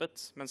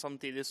avslappet, men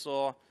samtidig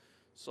så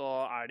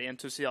de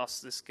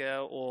entusiastiske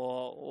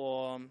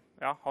og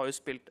ja, har jo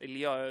spilt,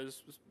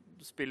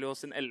 spiller jo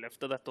sin 11.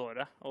 dette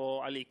året,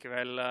 og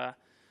likevel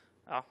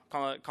ja,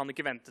 kan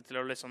ikke vente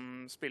til å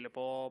liksom spille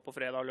på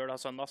fredag, lørdag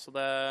og søndag, så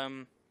det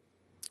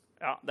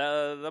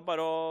er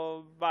bare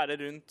å være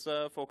rundt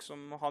folk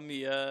som har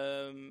mye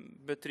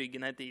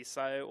betryggenhet i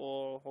seg,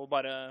 og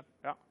bare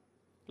ja,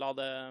 la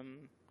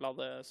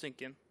det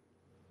synke inn.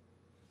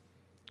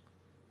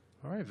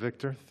 All right,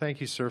 Victor. Thank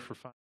you, sir, for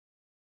finding.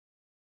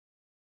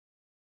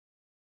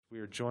 We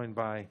are joined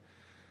by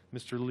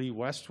Mr. Lee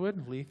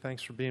Westwood. Lee,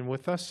 thanks for being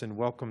with us, and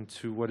welcome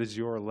to what is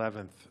your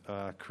 11th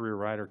career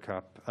Ryder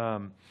Cup.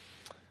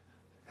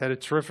 Had a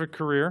terrific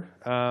career.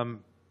 I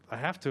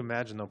have to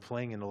imagine, though,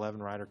 playing in 11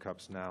 Ryder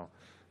Cups now,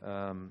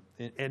 and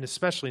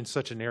especially in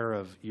such an era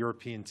of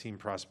European team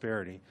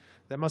prosperity,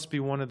 that must be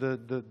one of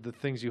the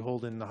things you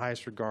hold in the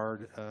highest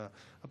regard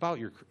about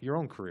your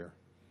own career.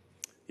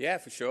 Yeah,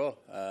 for sure.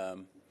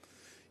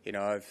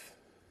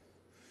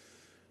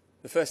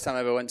 The first time I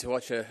ever went to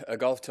watch a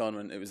golf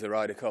tournament, it was the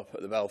Ryder Cup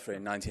at the Belfry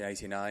in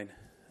 1989,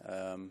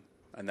 and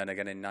then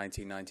again in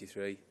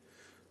 1993.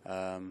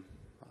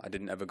 I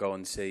didn't ever go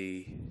and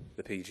see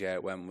the PGA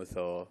at Wentworth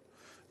or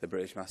the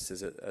British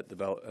Masters at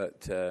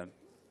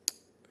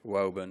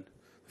Woburn.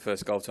 The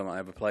first golf tournament I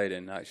ever played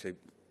in, I actually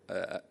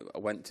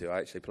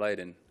played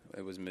in,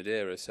 it was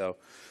Madeira. So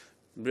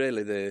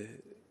really the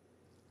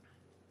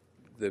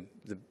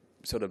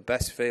sort of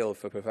best feel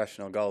for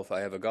professional golf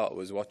I ever got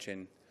was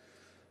watching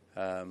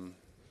the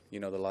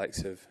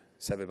likes of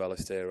Seve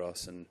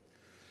Ballesteros and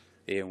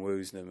Ian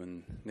Woosnam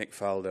and Nick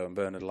Faldo and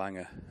Bernard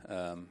Langer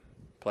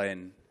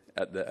playing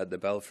at the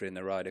Belfry in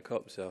the Ryder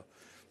Cup. So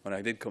when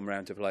I did come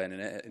round to playing in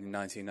it in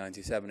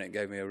 1997, it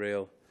gave me a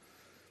real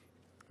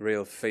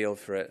feel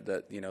for it,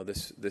 that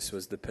this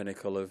was the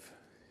pinnacle of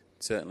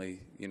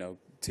certainly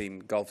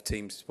golf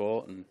team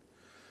sport, and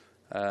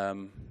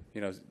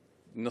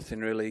nothing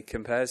really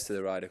compares to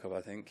the Ryder Cup,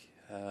 I think.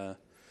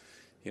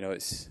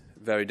 It's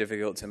very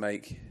difficult to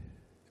make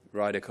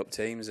Ryder Cup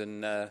teams,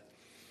 and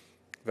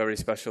very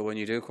special when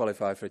you do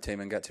qualify for a team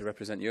and get to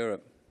represent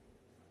Europe.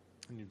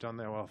 And you've done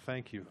that well.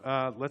 Thank you.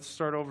 Let's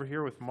start over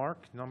here with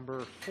Mark,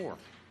 number 4.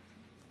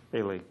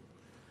 Hey, Lee.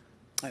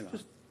 Hi, Mark.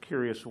 Just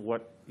curious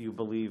what you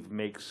believe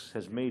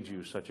has made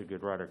you such a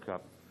good Ryder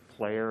Cup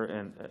player,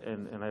 and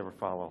I ever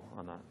follow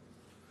on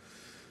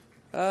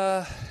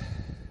that.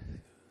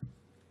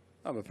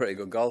 I'm a pretty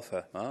good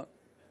golfer, Mark.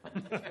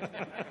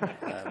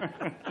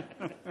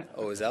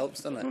 Always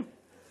helps, doesn't it?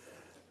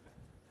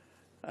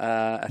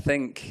 I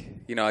think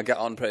I get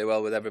on pretty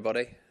well with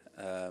everybody.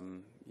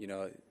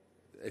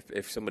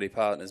 If somebody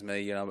partners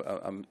me,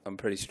 I'm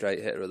pretty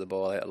straight hitter of the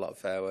ball. I hit a lot of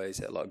fairways,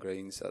 hit a lot of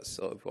greens. That's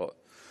sort of what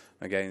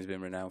my game's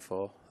been renowned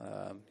for.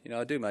 I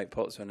do make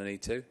putts when I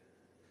need to,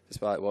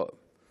 despite what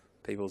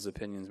people's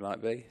opinions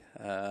might be.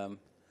 I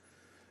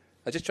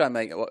just try and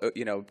make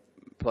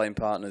playing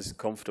partners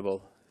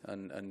comfortable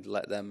and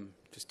let them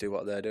just do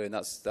what they're doing.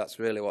 That's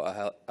really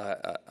what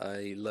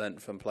I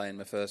learnt from playing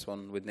my first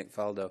one with Nick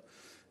Faldo.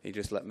 He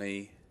just let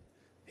me.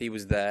 He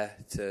was there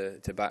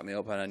to back me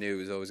up, and I knew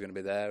he was always going to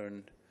be there.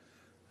 And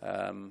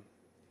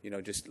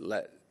just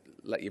let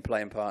your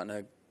playing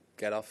partner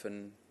get off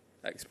and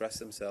express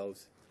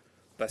themselves.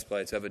 Best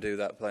player to ever do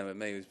that playing with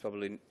me was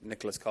probably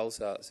Nicholas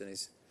Colsaerts in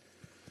his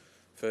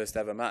first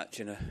ever match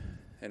in a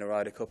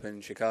Ryder Cup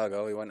in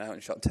Chicago. He went out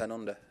and shot 10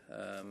 under,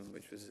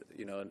 which was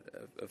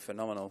a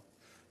phenomenal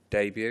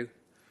debut.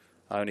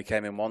 I only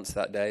came in once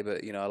that day,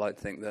 but I like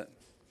to think that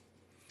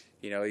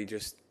he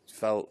just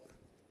felt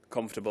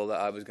comfortable that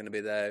I was going to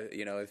be there,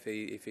 if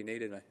he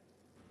needed me.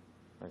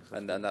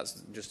 And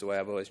that's just the way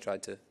I've always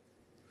tried to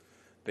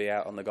be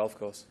out on the golf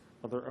course.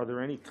 Are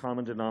there any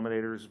common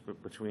denominators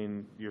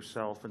between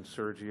yourself and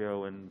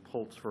Sergio and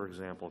Pultz, for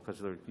example?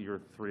 Because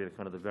you're three of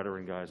the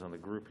veteran guys on the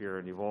group here,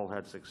 and you've all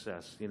had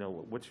success.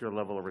 What's your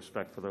level of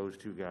respect for those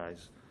two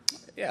guys?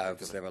 Yeah, I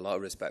obviously have a lot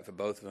of respect for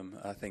both of them.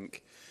 I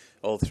think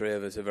all three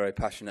of us are very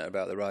passionate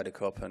about the Ryder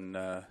Cup, and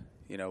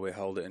we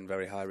hold it in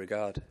very high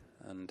regard.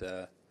 And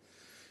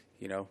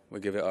we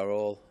give it our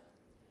all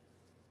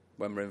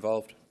when we're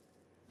involved.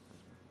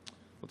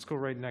 Let's go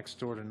right next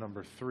door to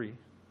number 3.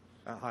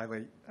 Hi,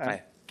 Lee.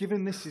 Hi.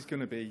 Given this is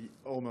going to be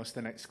almost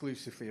an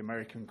exclusively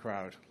American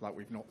crowd, like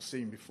we've not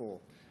seen before,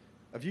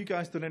 have you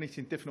guys done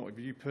anything different, or have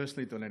you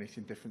personally done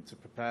anything different to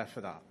prepare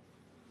for that?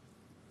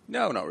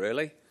 No, not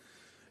really.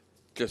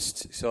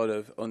 Just sort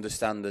of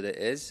understand that it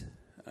is,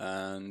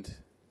 and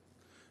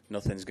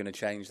nothing's going to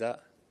change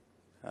that.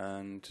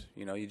 And,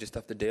 you just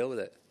have to deal with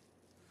it.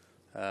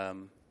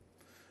 I'd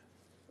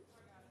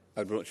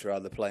much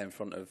rather play in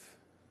front of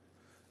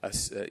a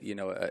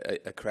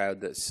crowd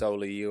that's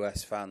solely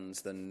US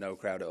fans than no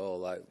crowd at all,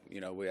 like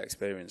we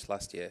experienced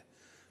last year.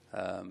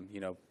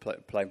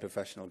 Playing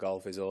professional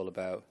golf is all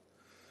about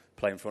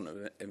playing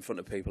in front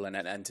of people and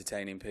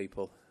entertaining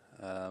people,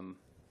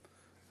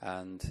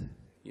 and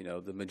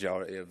the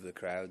majority of the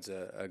crowds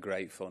are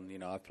great fun.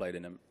 I've played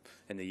in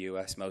the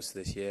US most of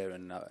this year,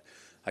 and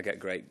I get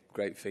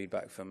great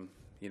feedback from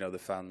the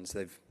fans.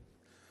 They've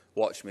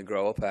watched me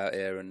grow up out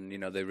here, and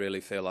they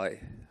really feel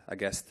like, I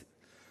guess,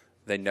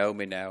 they know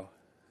me now.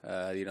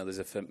 There's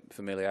a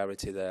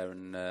familiarity there,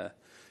 and the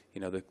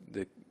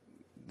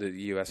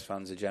US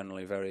fans are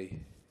generally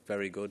very,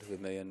 very good with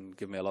me and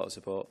give me a lot of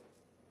support.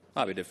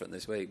 Might be different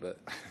this week, but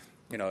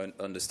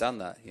understand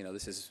that.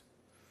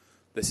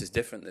 This is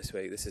different this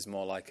week. This is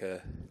more like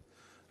a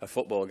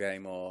football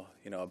game or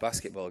a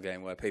basketball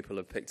game where people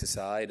have picked a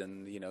side,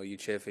 and you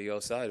cheer for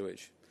your side,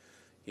 which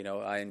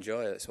I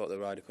enjoy it. It's what the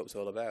Ryder Cup's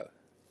all about.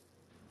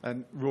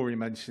 And Rory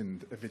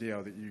mentioned a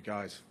video that you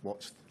guys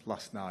watched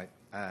last night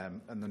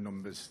and the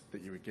numbers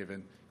that you were given.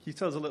 Can you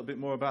tell us a little bit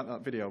more about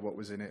that video, what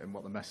was in it and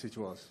what the message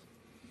was?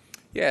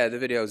 Yeah, the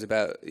video is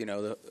about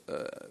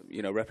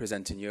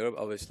representing Europe,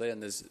 obviously,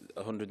 and there's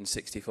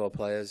 164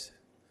 players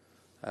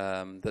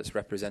that's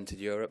represented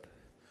Europe.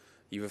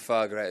 You have a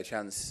far greater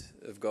chance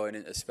of going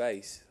into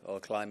space or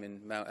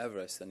climbing Mount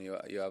Everest than you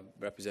have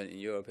representing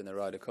Europe in the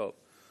Ryder Cup.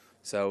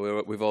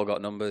 So we've all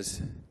got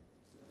numbers.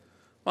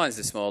 Mine's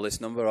the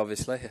smallest number,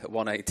 obviously, at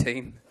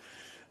 118.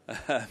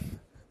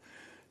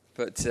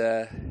 But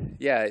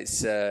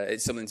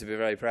it's something to be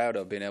very proud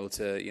of, being able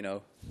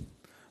to,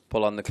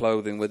 pull on the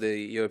clothing with the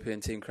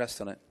European team crest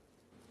on it.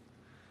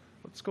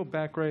 Let's go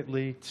back right,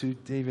 Lee, to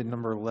David,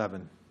 number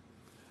 11.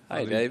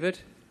 Hi, David.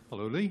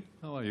 Hello, Lee.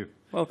 How are you?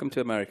 Welcome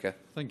to America.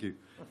 Thank you.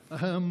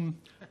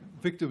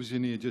 Victor was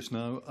in here just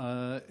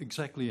now,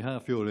 exactly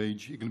half your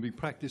age. You're going to be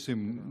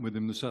practicing with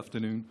him this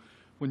afternoon.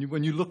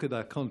 When you look at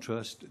that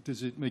contrast,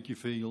 does it make you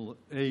feel,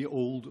 A,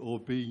 old, or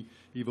B,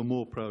 even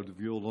more proud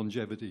of your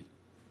longevity?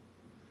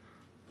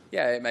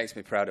 Yeah, it makes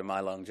me proud of my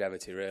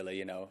longevity,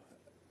 really.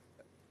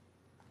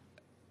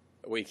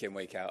 Week in,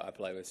 week out, I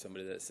play with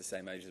somebody that's the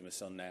same age as my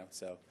son now.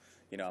 So,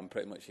 I'm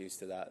pretty much used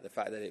to that. The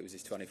fact that it was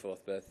his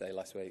 24th birthday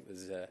last week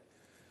was a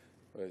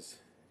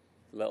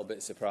little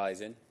bit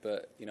surprising.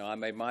 But, I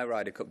made my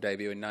Ryder Cup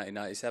debut in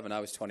 1997. I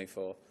was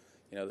 24.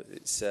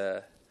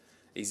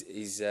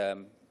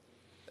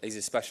 He's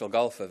a special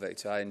golfer,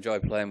 Victor. I enjoy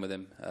playing with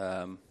him.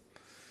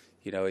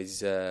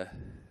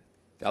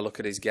 I look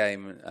at his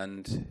game,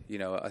 and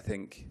I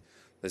think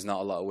there's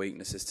not a lot of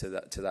weaknesses to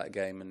that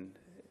game, and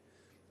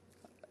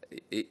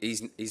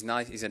he's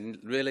nice. He's a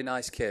really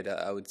nice kid.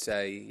 I would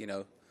say,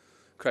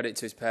 credit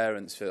to his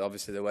parents for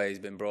obviously the way he's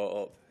been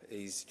brought up.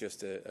 He's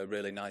just a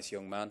really nice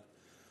young man,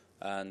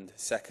 and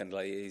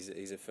secondly,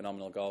 he's a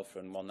phenomenal golfer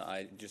and one that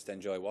I just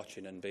enjoy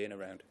watching and being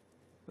around.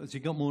 Has he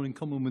got more in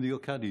common with your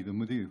caddy than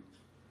with you?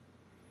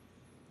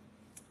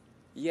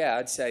 Yeah,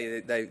 I'd say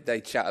that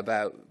they chat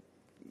about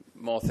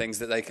more things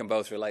that they can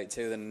both relate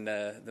to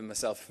than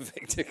myself and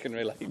Victor can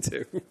relate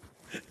to.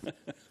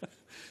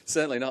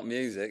 Certainly not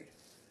music,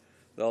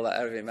 with all that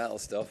heavy metal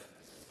stuff.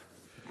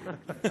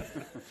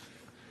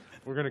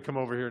 We're going to come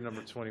over here,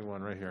 number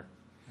 21, right here.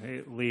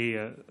 Hey, Lee,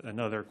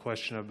 another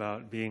question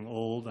about being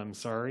old. I'm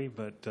sorry,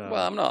 but...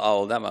 Well, I'm not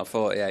old. I'm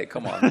 48.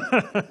 Come on.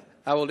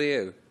 How old are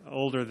you?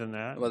 Older than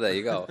that. Well, there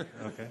you go.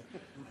 Okay.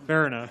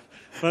 Fair enough.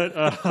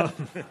 But...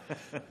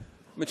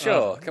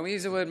 Mature. Can we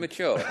use the word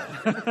mature?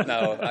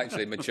 No,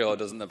 actually, mature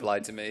doesn't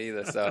apply to me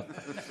either. So,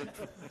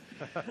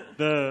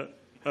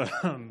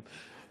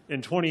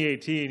 in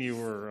 2018, you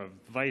were a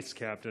vice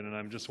captain, and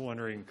I'm just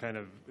wondering, kind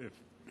of, if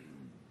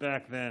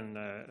back then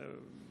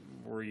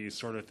were you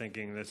sort of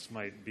thinking this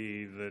might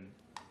be the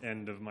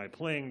end of my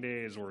playing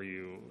days, or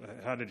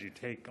how did you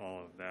take all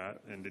of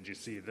that, and did you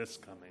see this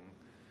coming?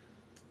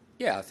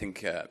 Yeah, I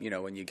think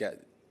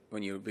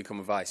when you become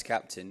a vice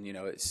captain,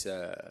 it's.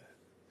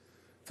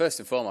 First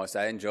and foremost,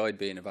 I enjoyed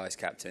being a vice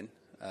captain.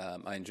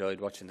 I enjoyed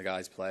watching the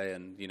guys play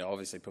and,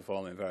 obviously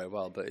performing very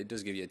well. But it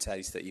does give you a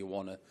taste that you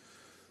want to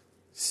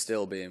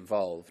still be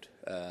involved.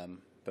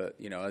 But,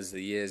 as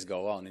the years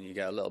go on and you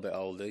get a little bit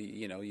older,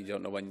 you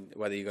don't know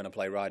whether you're going to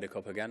play Ryder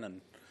Cup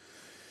again.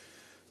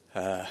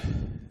 And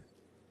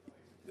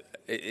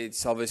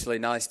it's obviously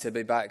nice to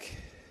be back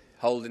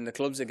holding the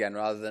clubs again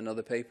rather than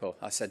other people.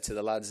 I said to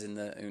the lads in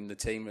the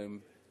team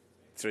room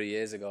 3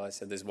 years ago, I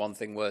said, there's one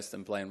thing worse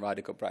than playing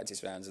Ryder Cup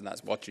practice rounds, and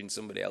that's watching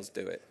somebody else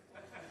do it.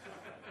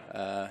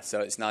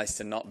 So it's nice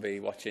to not be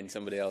watching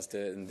somebody else do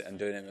it and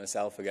doing it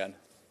myself again.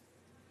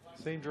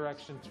 Same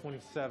direction,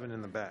 27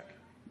 in the back.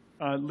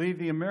 Lee,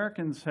 the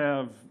Americans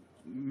have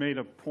made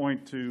a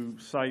point to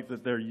cite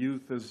that their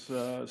youth is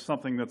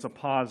something that's a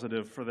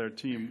positive for their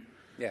team.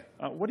 Yeah.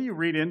 What do you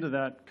read into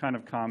that kind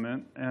of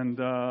comment? And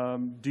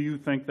do you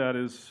think that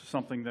is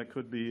something that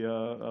could be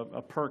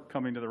a perk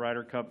coming to the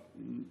Ryder Cup,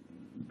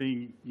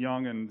 being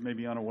young and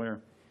maybe unaware?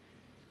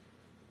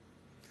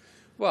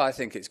 Well, I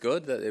think it's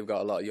good that they've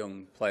got a lot of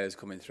young players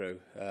coming through.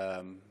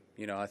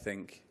 I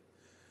think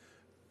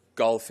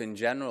golf in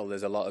general,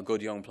 there's a lot of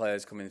good young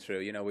players coming through.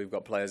 We've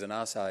got players on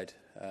our side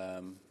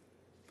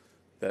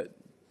that,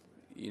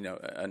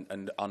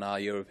 and on our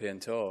European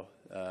tour.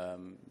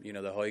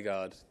 The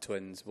Højgaard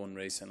twins won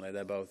recently.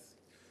 They're both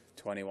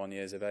 21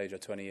 years of age or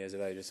 20 years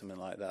of age or something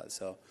like that.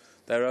 So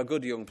there are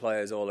good young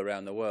players all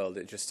around the world.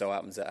 It just so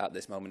happens that at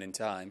this moment in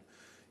time,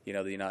 the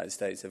United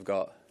States have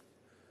got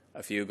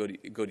a few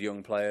good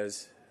young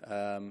players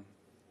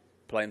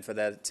playing for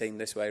their team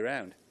this way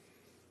round,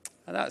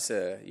 and that's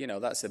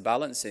a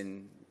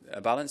balancing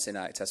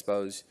act, I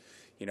suppose.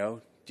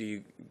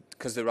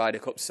 Because the Ryder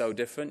Cup's so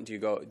different, do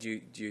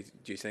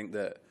you think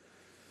that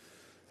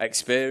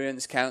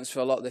experience counts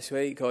for a lot this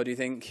week, or do you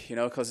think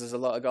because there's a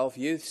lot of golf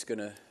youth's going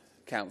to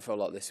count for a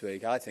lot this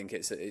week? I think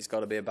it's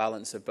got to be a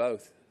balance of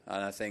both,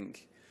 and I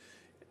think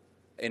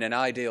in an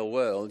ideal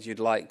world you'd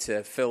like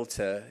to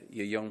filter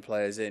your young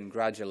players in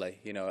gradually,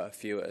 a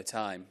few at a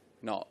time,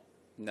 not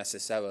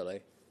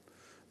necessarily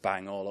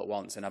bang all at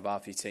once and have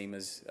half your team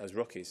as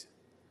rookies.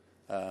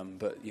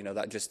 But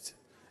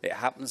it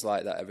happens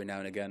like that every now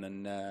and again.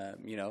 And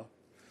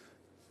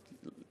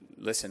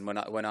listen, when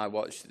I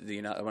watch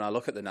when I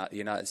look at the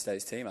United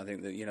States team, I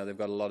think that they've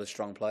got a lot of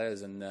strong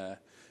players, and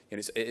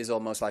it is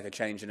almost like a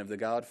changing of the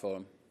guard for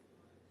them.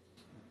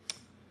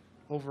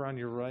 Over on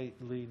your right,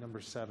 Lee,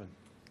 number 7.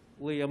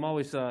 Lee, I'm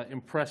always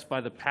impressed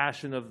by the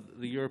passion of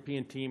the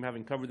European team,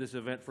 having covered this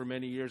event for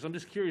many years. I'm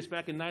just curious,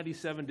 back in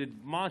 '97, did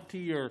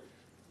Monty or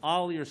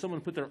Ollie or someone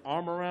put their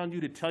arm around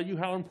you to tell you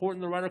how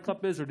important the Ryder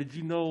Cup is, or did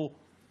you know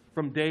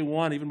from day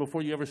one, even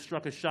before you ever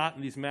struck a shot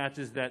in these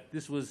matches, that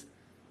this was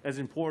as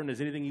important as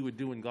anything you would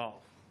do in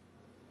golf?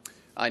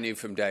 I knew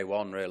from day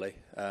one, really.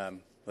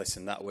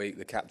 Listen, that week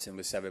the captain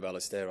was Seve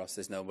Ballesteros.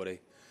 There's nobody,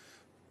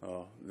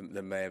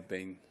 there may have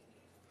been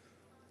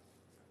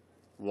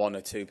one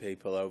or two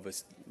people over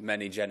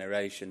many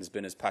generations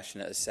been as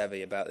passionate as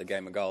Seve about the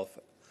game of golf,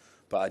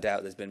 but I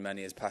doubt there's been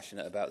many as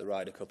passionate about the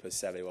Ryder Cup as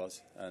Seve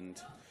was.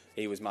 And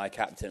he was my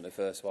captain at the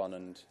first one,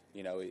 and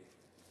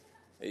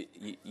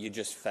you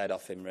just fed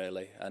off him,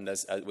 really. And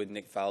as with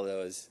Nick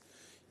Faldo as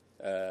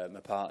my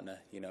partner,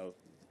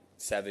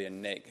 Seve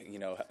and Nick,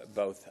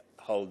 both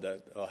held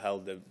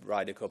the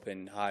Ryder Cup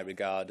in high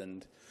regard,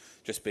 and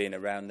just being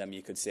around them,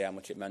 you could see how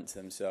much it meant to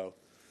them. So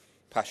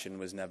passion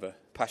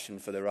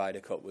for the Ryder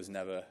Cup was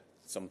never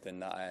something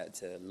that I had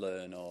to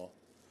learn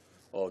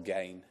or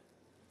gain.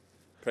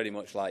 Pretty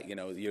much like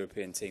the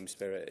European team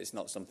spirit. It's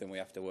not something we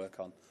have to work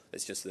on.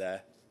 It's just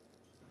there.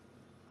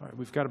 All right,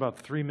 we've got about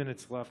 3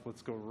 minutes left.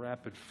 Let's go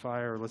rapid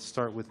fire. Let's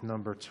start with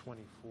number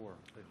 24,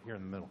 right here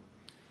in the middle.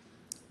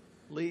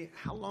 Lee,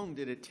 how long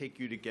did it take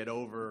you to get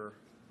over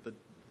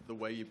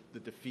the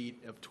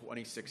defeat of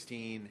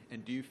 2016,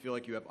 and do you feel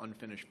like you have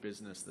unfinished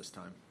business this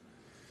time?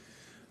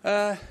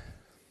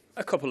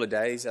 A couple of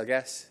days, I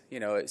guess.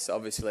 It's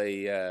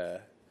obviously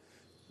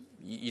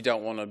you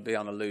don't want to be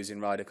on a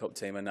losing Ryder Cup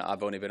team, and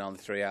I've only been on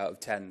 3 out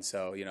of 10.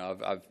 So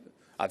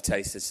I've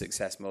tasted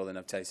success more than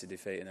I've tasted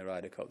defeat in the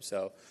Ryder Cup.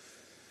 So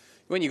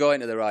when you go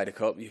into the Ryder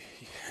Cup, you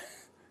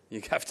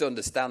have to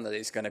understand that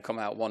it's going to come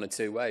out one or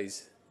two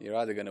ways. You're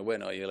either going to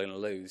win or you're going to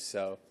lose.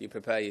 So you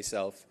prepare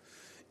yourself.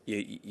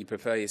 You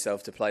prepare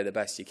yourself to play the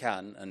best you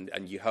can,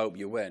 and you hope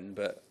you win.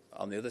 But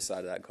on the other side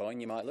of that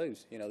coin, you might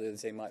lose. The other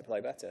team might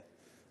play better.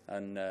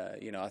 And,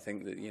 I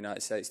think the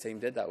United States team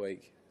did that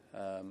week.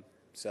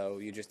 So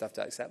you just have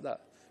to accept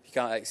that. If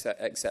you can't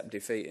accept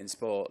defeat in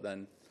sport,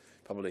 then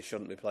probably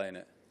shouldn't be playing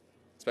it,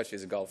 especially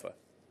as a golfer.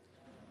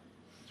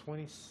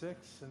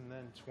 26 and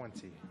then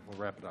 20. We'll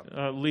wrap it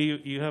up.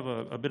 Lee, you have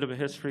a bit of a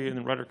history in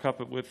the Ryder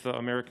Cup with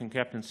American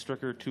captain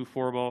Stricker, 2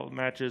 4-ball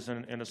matches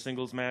and a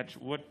singles match.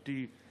 What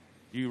do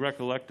you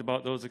recollect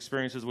about those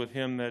experiences with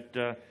him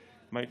that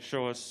might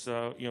show us,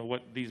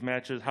 what these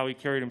matches, how he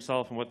carried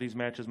himself and what these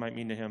matches might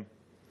mean to him?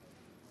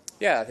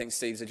 Yeah, I think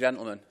Steve's a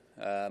gentleman.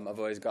 I've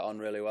always got on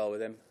really well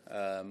with him.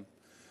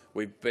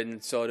 We've been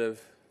through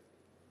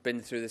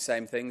the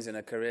same things in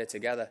a career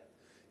together.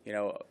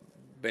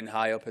 Been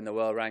high up in the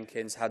world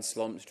rankings, had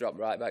slumps, dropped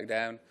right back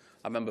down.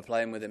 I remember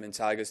playing with him in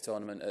Tiger's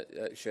tournament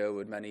at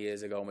Sherwood many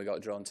years ago, and we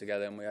got drawn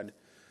together, and we had,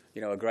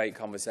 a great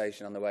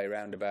conversation on the way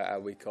around about how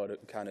we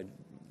kind of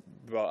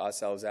brought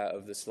ourselves out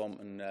of the slump.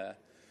 And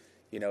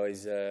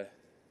he's a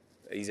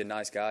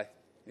nice guy.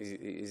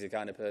 He's the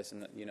kind of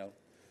person that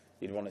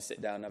you'd want to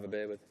sit down and have a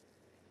beer with.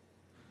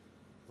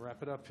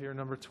 Wrap it up here,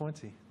 number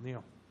 20,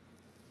 Neil.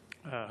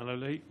 Hello,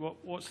 Lee.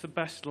 What's the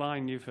best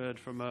line you've heard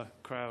from a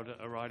crowd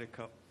at a Ryder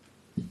Cup?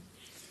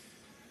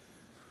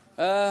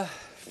 I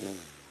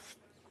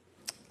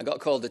got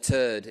called a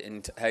turd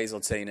in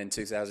Hazeltine in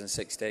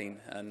 2016,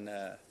 and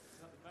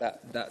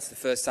that's the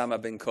first time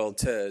I've been called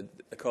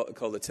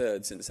a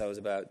turd since I was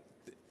about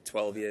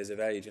 12 years of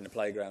age in a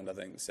playground, I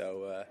think.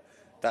 So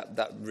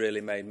that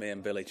really made me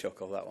and Billy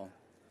chuckle, that one.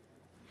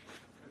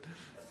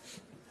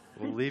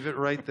 We'll leave it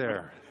right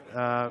there.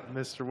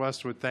 Mr.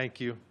 Westwood, thank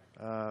you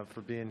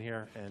for being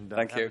here, and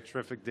have a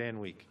terrific day and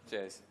week.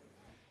 Cheers.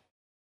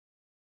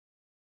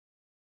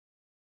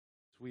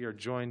 We are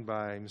joined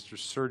by Mr.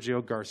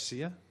 Sergio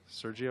Garcia.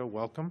 Sergio,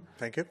 welcome.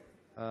 Thank you.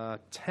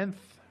 10th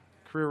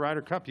career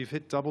Ryder Cup. You've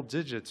hit double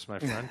digits, my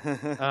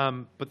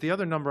friend. But the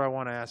other number I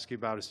want to ask you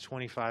about is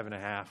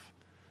 25.5.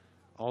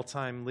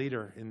 All-time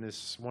leader in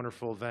this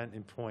wonderful event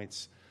in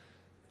points.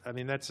 I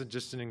mean, that's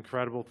just an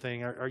incredible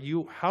thing.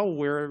 How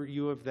aware are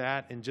you of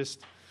that? And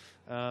just,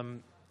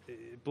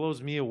 it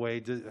blows me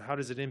away. How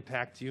does it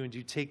impact you? And do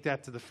you take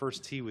that to the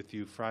first tee with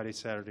you Friday,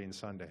 Saturday, and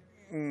Sunday?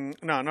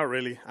 No, not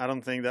really. I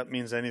don't think that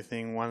means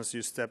anything once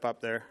you step up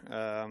there.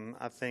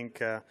 I think,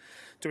 to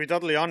be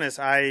totally honest,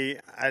 I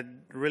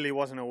really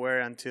wasn't aware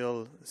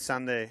until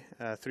Sunday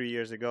 3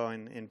 years ago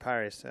in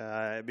Paris,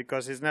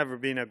 because it's never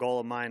been a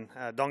goal of mine.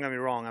 Don't get me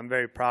wrong, I'm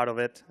very proud of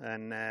it,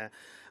 and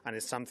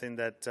it's something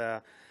that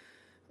that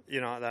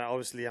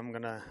obviously I'm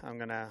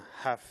gonna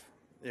have,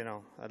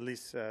 at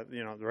least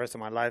the rest of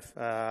my life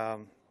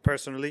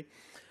personally,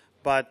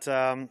 but.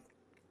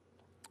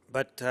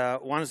 But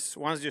once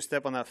you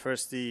step on that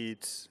first tee,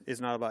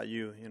 it's not about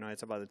you. You know,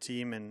 it's about the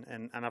team,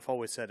 and I've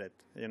always said it.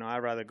 You know, I'd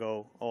rather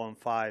go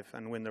 0-5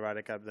 and win the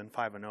Ryder Cup than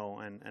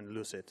 5-0 and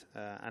lose it,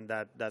 and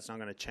that's not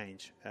going to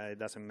change. It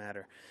doesn't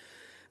matter.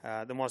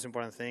 The most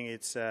important thing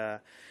is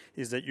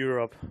that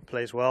Europe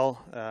plays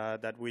well,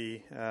 that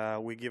we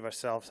give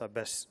ourselves a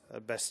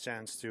best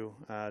chance to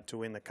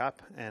win the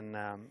cup, and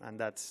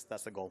that's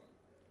the goal.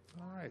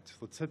 All right,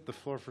 let's hit the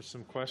floor for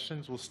some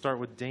questions. We'll start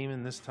with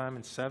Damon this time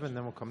in 7,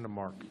 then we'll come to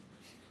Mark.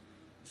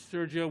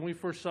 Sergio, when we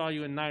first saw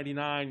you in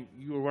 '99,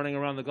 you were running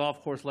around the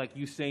golf course like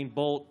Usain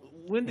Bolt.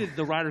 When did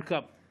the Ryder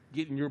Cup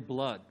get in your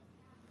blood?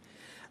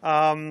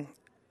 In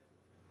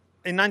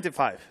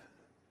 '95.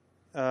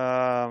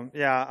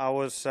 I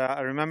was.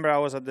 I remember I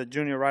was at the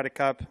Junior Ryder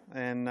Cup,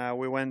 and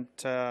we went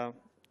to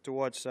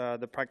watch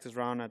the practice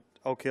round at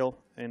Oak Hill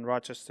in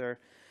Rochester,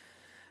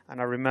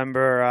 and I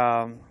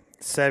remember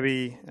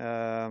Sebi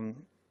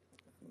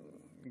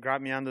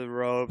grabbed me under the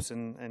ropes,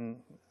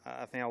 and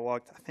I think I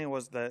walked. I think it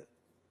was the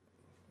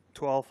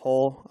 12th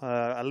hole,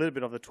 a little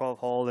bit of the 12th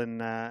hole,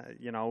 and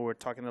we were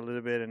talking a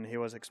little bit, and he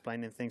was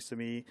explaining things to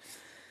me.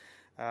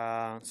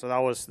 So that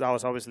was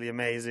obviously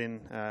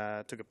amazing.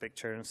 Took a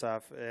picture and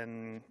stuff,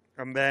 and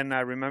then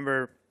I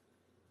remember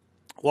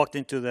walked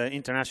into the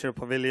international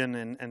pavilion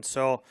and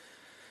saw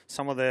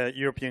some of the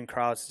European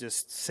crowds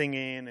just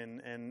singing,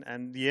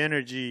 and the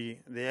energy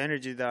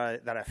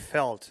that I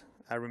felt.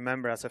 I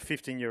remember as a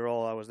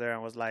 15-year-old, I was there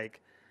and was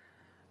like,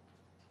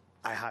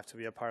 I have to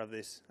be a part of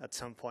this at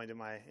some point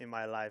in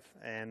my life.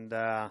 And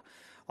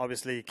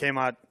obviously, it came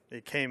a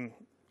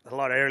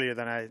lot earlier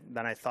than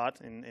I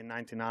thought in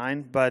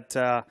 '99. But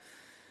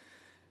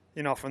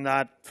from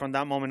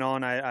that moment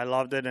on, I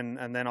loved it.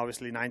 And then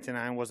obviously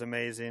 '99 was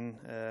amazing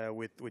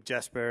with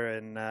Jesper.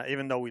 And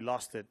even though we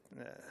lost it,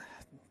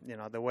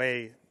 the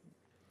way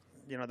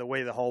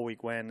the whole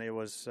week went, it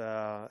was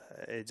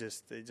it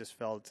just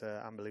felt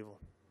unbelievable.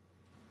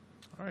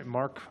 All right,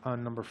 Mark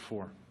on number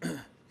 4.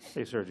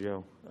 Hey,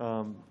 Sergio.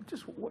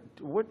 Just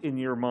what in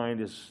your mind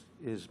has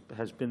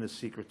been the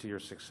secret to your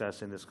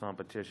success in this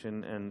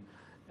competition? And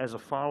as a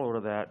follower to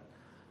that,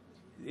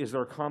 is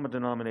there a common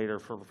denominator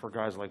for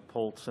guys like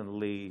Poltz and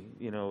Lee,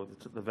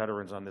 the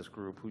veterans on this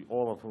group,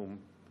 all of whom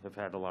have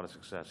had a lot of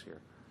success here?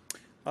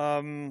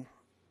 I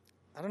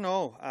don't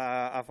know.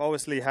 I've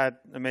obviously had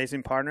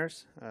amazing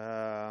partners.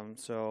 I've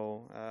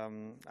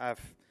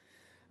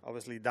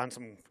obviously done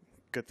some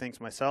good things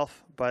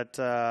myself, but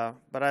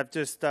I've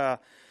just I've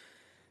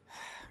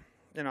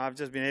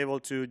just been able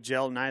to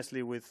gel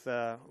nicely with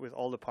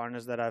all the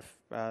partners that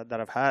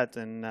I've had,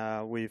 and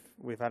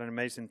we've had an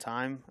amazing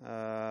time.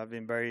 I've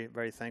been very,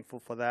 very thankful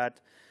for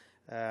that.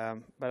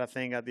 But I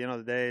think at the end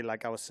of the day,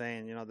 like I was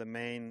saying, the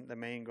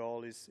main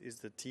goal is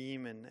the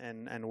team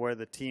and where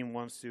the team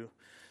wants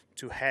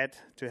to head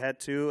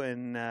to,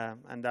 and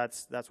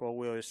that's what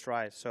we always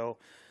try. So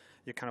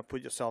you kind of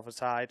put yourself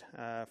aside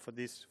for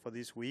this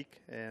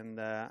week and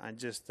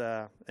just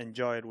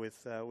enjoy it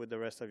with the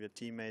rest of your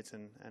teammates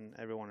and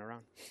everyone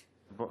around.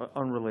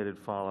 Unrelated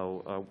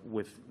follow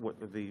with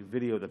the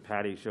video that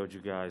Patty showed you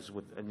guys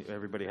with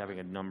everybody having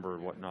a number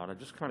and whatnot. I'm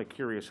just kind of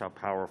curious how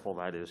powerful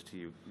that is to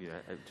you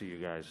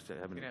guys to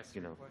have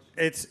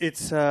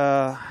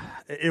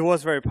It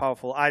was very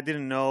powerful. I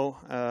didn't know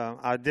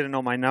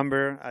my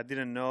number.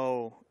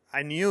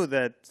 I knew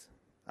that.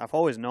 I've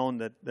always known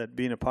that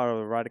being a part of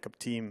a Ryder Cup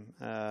team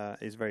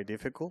is very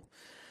difficult,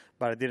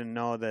 but I didn't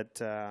know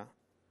that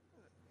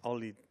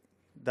only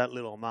that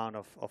little amount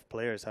of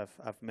players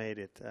have made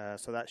it.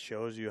 So that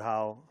shows you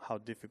how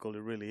difficult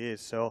it really is.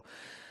 So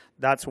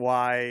that's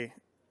why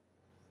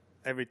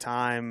every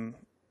time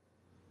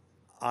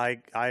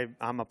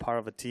I'm a part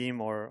of a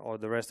team or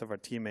the rest of our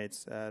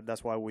teammates,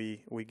 that's why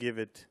we give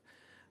it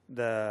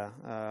the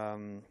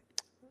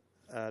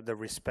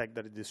respect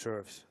that it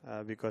deserves,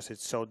 because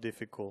it's so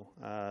difficult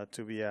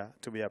to be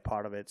a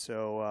part of it.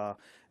 So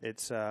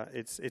it's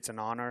an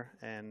honor,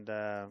 and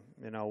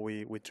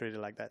we treat it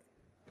like that.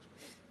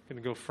 Going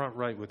to go front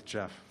right with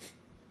Jeff.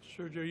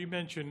 Sergio, you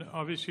mentioned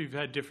obviously you've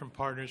had different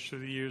partners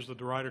through the years of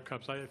the Ryder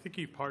Cups. I think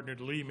you partnered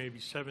Lee maybe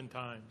 7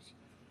 times.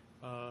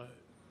 I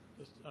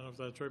don't know if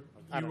that's right.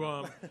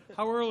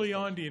 How early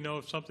on do you know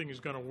if something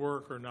is going to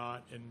work or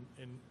not, and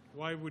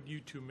why would you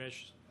two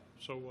mesh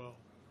so well?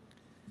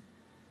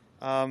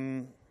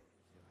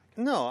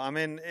 No, I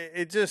mean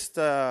it just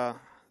I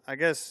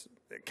guess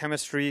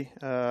chemistry,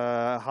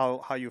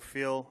 how you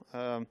feel.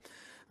 I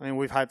mean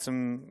we've had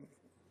some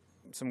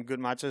good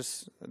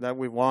matches that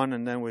we've won,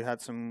 and then we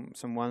had some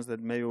ones that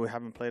maybe we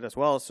haven't played as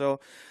well. So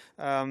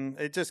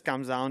it just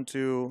comes down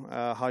to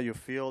how you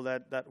feel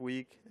that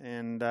week,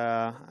 and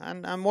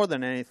more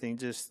than anything,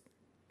 just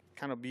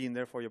kind of being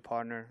there for your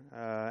partner,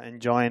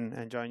 enjoying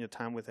your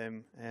time with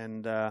him,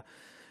 and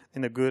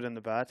in the good and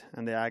the bad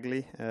and the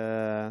ugly.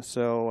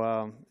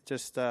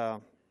 Just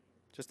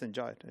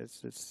enjoy it.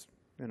 It's as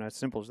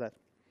simple as that.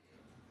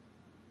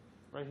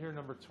 Right here,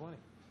 number 20.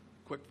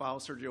 Quick file,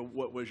 Sergio.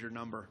 What was your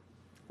number?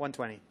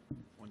 120.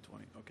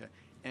 120. Okay.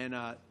 And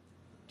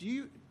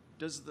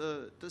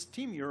does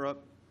Team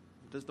Europe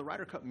Does the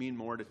Ryder Cup mean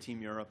more to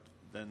Team Europe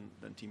than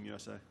Team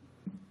USA?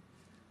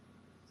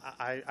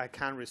 I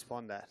can't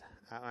respond that.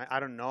 I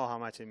don't know how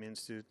much it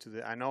means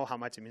to I know how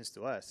much it means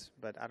to us,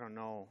 but I don't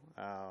know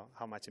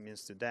how much it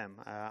means to them.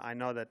 I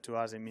know that to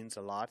us it means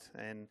a lot,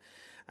 and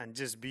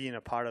just being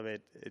a part of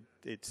it,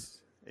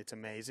 it's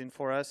amazing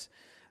for us.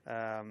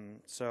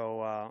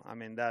 So I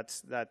mean,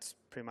 that's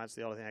pretty much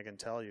the only thing I can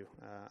tell you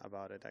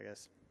about it, I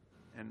guess.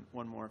 And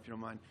one more, if you don't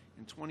mind.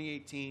 In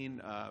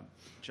 2018,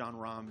 Jon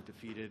Rahm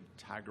defeated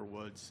Tiger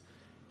Woods.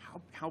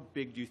 How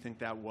big do you think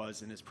that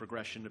was in his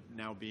progression to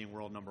now being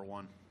world number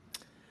one?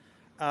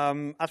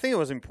 I think it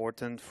was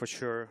important for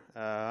sure,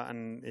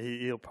 and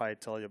he'll probably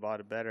tell you about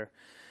it better.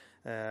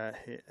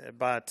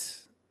 But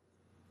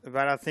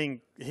I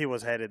think he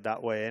was headed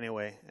that way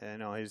anyway. You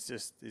know, he's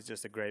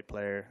just a great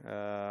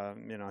player.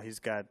 You know, he's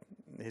got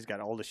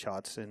all the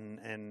shots,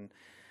 and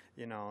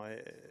you know,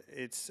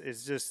 it's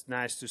just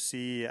nice to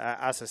see.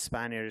 As a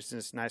Spaniard, it's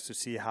just nice to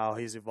see how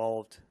he's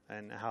evolved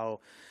and how,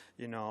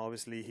 you know,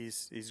 obviously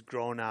he's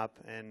grown up,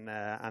 and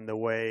the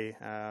way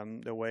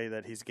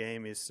that his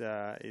game is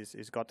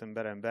gotten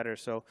better and better.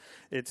 So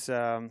it's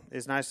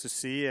nice to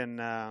see, and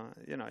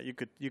you know,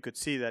 you could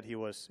see that he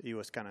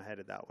was kind of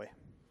headed that way.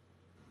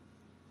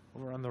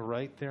 We're on the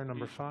right there,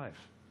 number 5.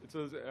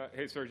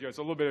 Hey, Sergio, it's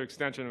a little bit of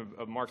extension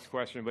of Mark's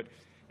question, but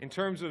in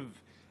terms of,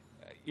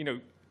 you know,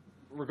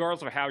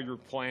 regardless of how you're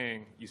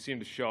playing, you seem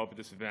to show up at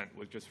this event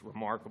with just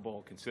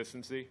remarkable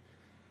consistency.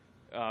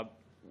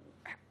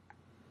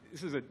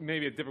 This is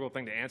maybe a difficult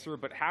thing to answer,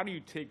 but how do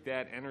you take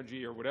that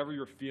energy or whatever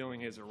your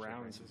feeling is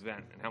around this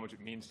event and how much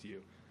it means to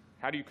you?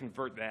 How do you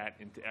convert that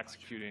into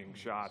executing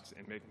shots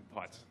and making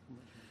putts?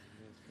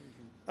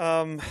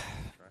 I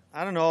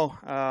don't know.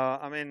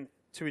 I mean,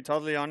 to be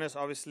totally honest,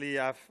 obviously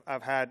I've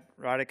had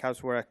Ryder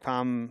Cups where I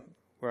come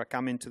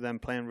into them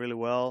playing really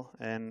well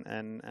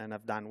and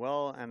I've done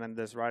well, and then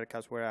there's Ryder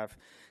Cups where I've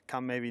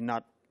come maybe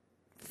not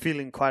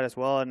feeling quite as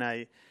well, and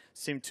I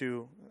seem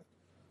to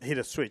hit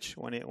a switch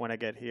when I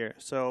get here.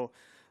 So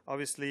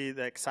obviously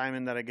the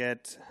excitement that I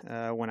get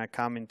when I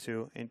come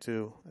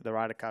into the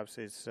Ryder Cups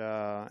is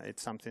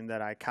it's something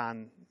that I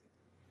can't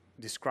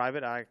describe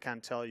it. I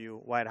can't tell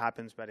you why it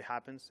happens, but it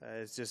happens.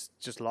 It's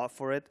just love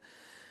for it.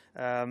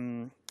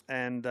 Yeah,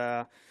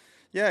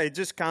 it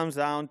just comes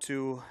down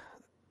to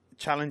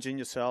challenging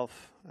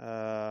yourself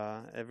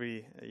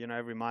every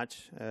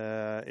match.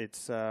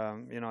 It's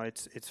you know,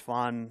 it's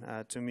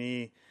fun to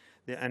me.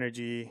 The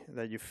energy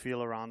that you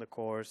feel around the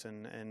course,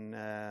 and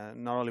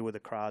not only with the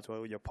crowds, but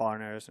with your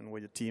partners and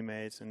with your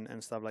teammates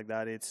and stuff like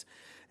that. It's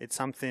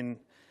something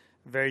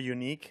very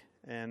unique,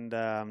 and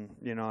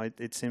you know,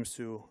 it seems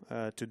to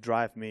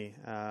drive me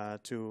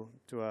to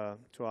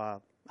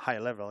a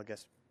higher level, I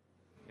guess.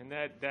 And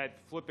that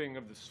flipping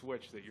of the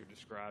switch that you're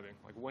describing,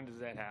 like, when does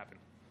that happen?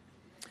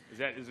 Is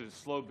it a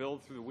slow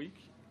build through the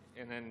week,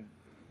 and then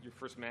your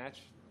first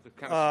match, the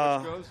kind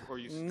of switch goes, or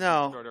you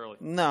start early?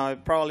 No,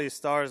 it probably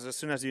starts as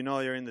soon as you know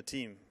you're in the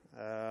team.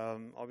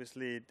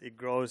 Obviously, it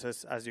grows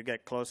as you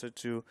get closer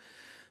to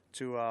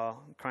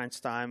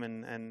crunch time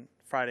and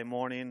Friday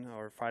morning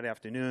or Friday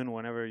afternoon,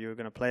 whenever you're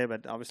going to play.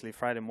 But obviously,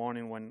 Friday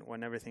morning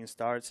when everything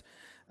starts,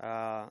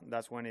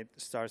 that's when it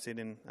starts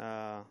hitting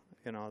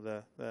you know,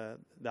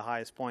 the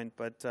highest point.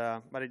 But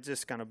it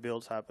just kind of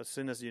builds up as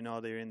soon as you know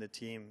that you're in the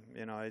team.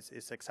 You know,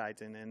 it's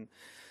exciting, and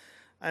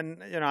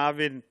you know, I've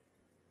been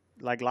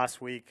like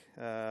last week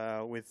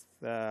with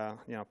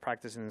you know,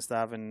 practicing and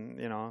stuff, and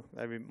you know,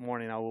 every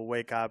morning I will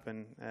wake up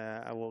and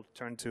I will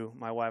turn to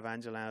my wife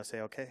Angela and I'll say,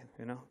 okay,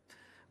 you know,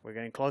 we're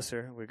getting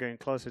closer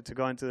to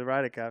going to the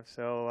Ryder Cup.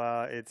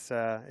 So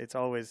it's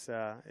always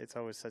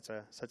such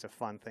a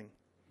fun thing.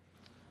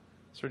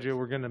 Sergio,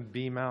 we're going to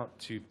beam out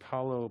to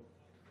Paolo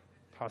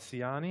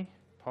Passiani.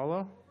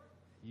 Paulo,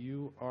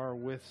 you are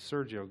with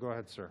Sergio. Go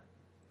ahead, sir.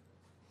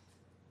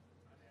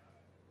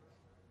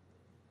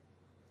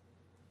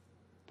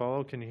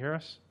 Paulo, can you hear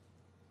us?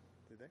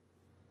 Did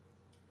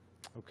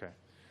they? Okay.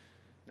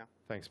 No.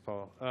 Thanks,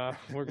 Paulo.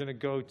 We're going to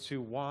go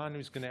to Juan,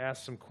 who's going to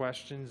ask some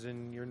questions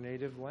in your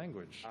native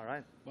language. All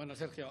right. Bueno,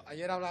 Sergio,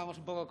 ayer hablábamos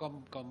un poco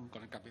con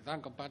el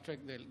capitán, con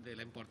Patrick, de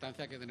la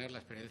importancia que tener la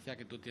experiencia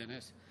que tú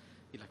tienes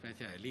y la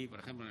experiencia de Lee, por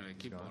ejemplo, en el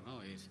equipo,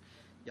 ¿no?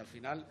 Y al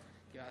final,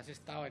 que has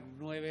estado en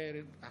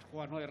 9, has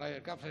jugado 9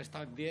 Ryder Cups, has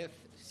estado en 10,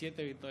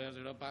 7 victorias de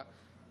Europa.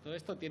 Todo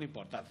esto tiene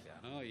importancia,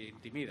 ¿no? Y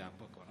intimida un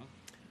poco, ¿no?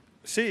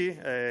 Sí,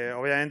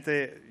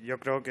 obviamente yo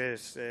creo que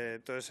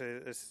todo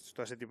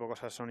ese tipo de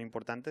cosas son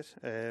importantes,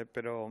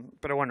 pero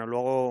bueno,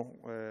 luego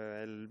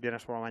el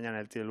viernes por la mañana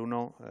el Tier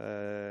 1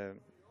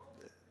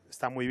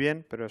 está muy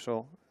bien, pero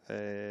eso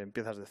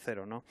empiezas de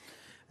cero, ¿no?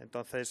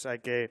 Entonces hay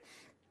que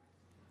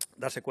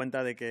darse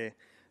cuenta de que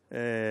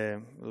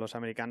los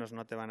americanos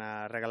no te van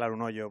a regalar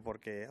un hoyo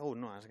porque,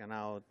 no, has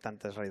ganado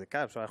tantas Ryder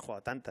Cups o has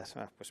jugado tantas.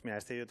 Pues mira,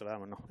 este y otro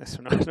damos. No,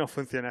 eso no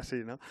funciona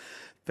así, ¿no?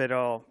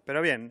 Pero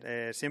bien,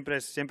 siempre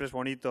es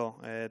bonito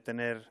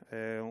tener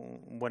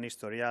un buen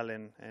historial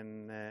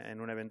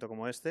en un evento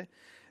como este.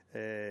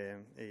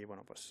 Y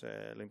bueno, pues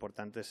lo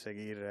importante es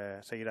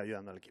seguir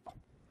ayudando al equipo.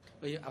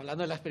 Oye,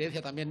 hablando de la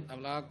experiencia también,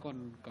 hablaba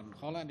con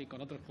Holland y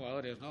con otros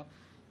jugadores, ¿no?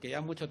 Que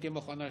llevan mucho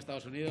tiempo jugando en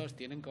Estados Unidos,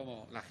 tienen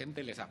como, la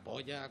gente les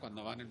apoya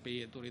cuando van en el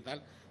PGA Tour y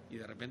tal, y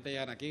de repente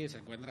llegan aquí y se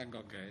encuentran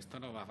con que esto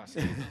no va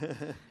fácil, ¿no?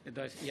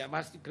 Entonces, y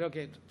además creo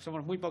que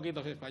somos muy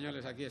poquitos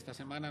españoles aquí esta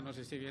semana, no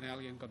sé si viene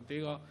alguien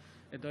contigo,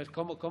 entonces,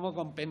 ¿cómo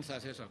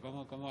compensas eso?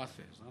 ¿Cómo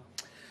haces, no?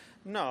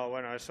 No,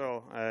 bueno,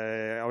 eso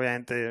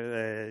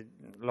obviamente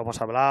lo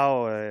hemos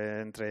hablado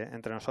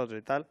entre nosotros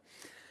y tal,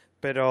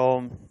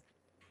 pero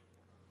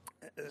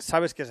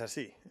sabes que es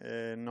así,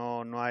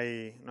 no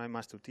hay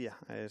más tu tía,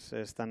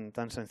 es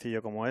tan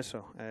sencillo como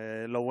eso.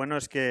 Lo bueno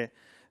es que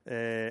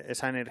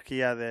esa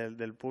energía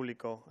del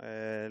público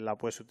la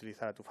puedes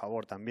utilizar a tu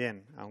favor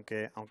también,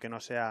 aunque no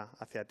sea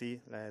hacia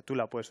ti, tú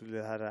la puedes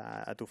utilizar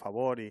a tu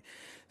favor, y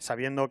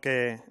sabiendo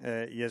que,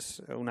 y es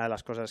una de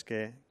las cosas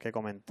que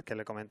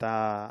le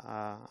comentaba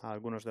a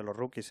algunos de los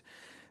rookies,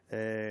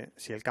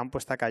 si el campo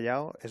está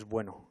callado, es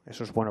bueno.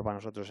 Eso es bueno para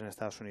nosotros en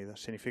Estados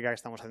Unidos. Significa que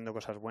estamos haciendo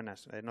cosas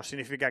buenas. No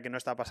significa que no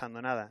está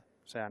pasando nada.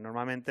 O sea,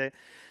 normalmente,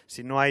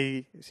 si no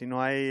hay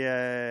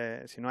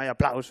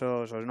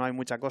aplausos o no hay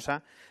mucha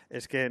cosa,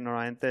 es que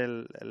normalmente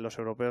los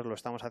europeos lo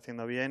estamos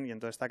haciendo bien y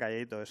entonces está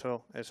calladito.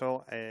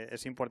 Eso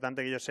es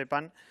importante que ellos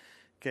sepan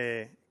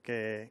que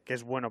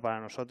es bueno para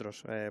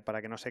nosotros,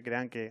 para que no se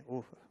crean que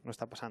no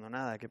está pasando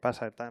nada, ¿qué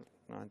pasa? Tal,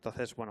 ¿no?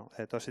 Entonces, bueno,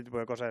 todo ese tipo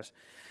de cosas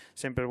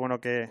siempre es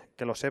bueno que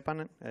lo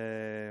sepan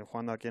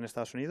jugando aquí en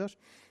Estados Unidos,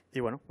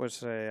 y bueno,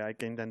 pues hay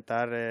que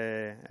intentar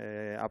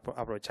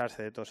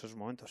aprovecharse de todos esos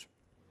momentos.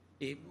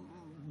 Y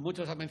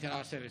muchos han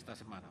mencionado a Seve esta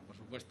semana, por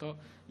supuesto,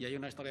 y hay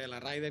una historia de la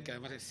Ryder que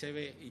además es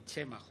Seve y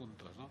Chema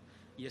juntos, ¿no?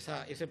 Y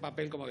ese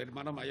papel como de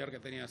hermano mayor que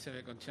tenía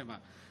Seve con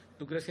Chema.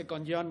 ¿Tú crees que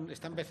con John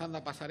está empezando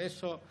a pasar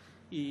eso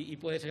y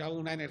puede ser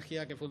alguna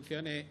energía que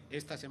funcione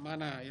esta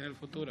semana y en el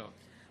futuro?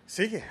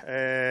 Sí,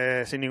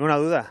 sin ninguna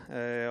duda.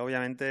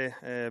 Obviamente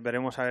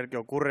veremos a ver qué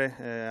ocurre,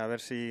 a ver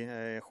si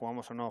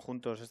jugamos o no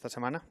juntos esta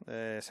semana.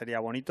 Sería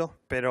bonito,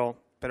 pero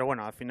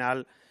bueno, al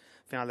final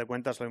de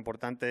cuentas lo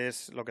importante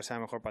es lo que sea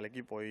mejor para el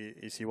equipo,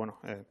 y si bueno,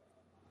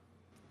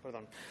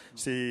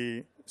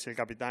 si el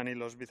capitán y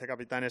los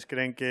vicecapitanes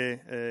creen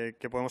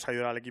que podemos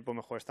ayudar al equipo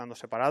mejor estando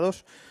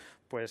separados,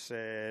 pues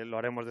lo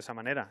haremos de esa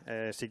manera.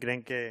 Si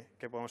creen que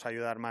podemos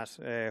ayudar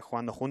más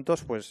jugando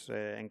juntos, pues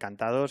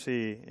encantados,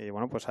 y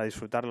bueno, pues a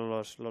disfrutarlo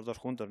los dos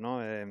juntos,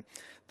 ¿no?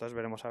 Entonces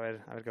veremos a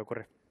ver qué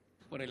ocurre.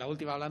 Bueno, y la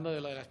última, hablando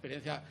de lo de la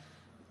experiencia,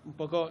 un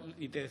poco,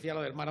 y te decía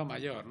lo de hermano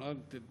mayor, ¿no?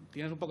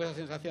 ¿Tienes un poco esa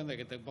sensación de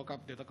que te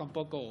toca un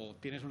poco, o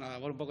tienes una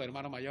labor un poco de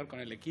hermano mayor con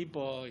el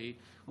equipo y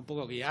un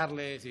poco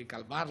guiarles y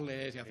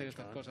calmarles y hacer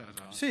estas cosas,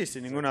 ¿no? Sí,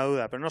 sin ninguna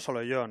duda, pero no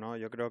solo yo, ¿no?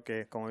 Yo creo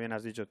que, como bien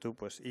has dicho tú,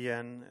 pues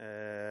Ian,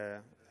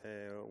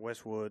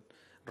 Westwood,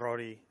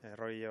 Rory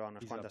lleva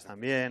unas cuantas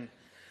también.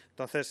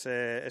 Entonces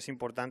es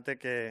importante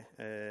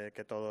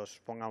que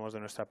todos pongamos de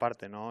nuestra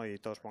parte, ¿no? Y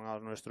todos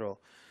pongamos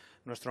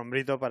nuestro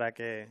hombrito para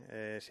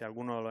que si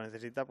alguno lo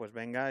necesita, pues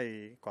venga,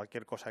 y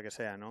cualquier cosa que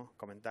sea, ¿no?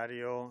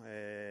 Comentario,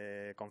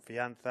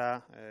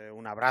 confianza,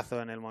 un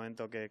abrazo en el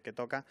momento que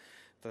toca.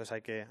 Entonces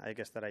hay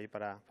que estar ahí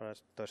para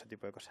todo ese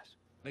tipo de cosas.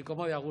 ¿Y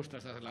cómo de a gusto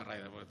estás en la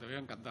Ryder? Porque te veo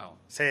encantado.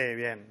 Sí,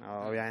 bien.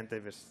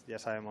 Obviamente, pues ya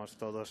sabemos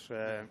todos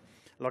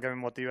lo que me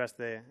motiva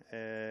este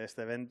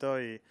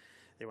evento, y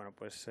bueno,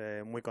 pues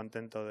muy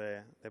contento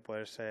de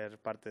poder ser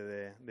parte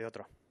de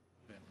otro.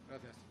 Bien,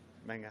 gracias.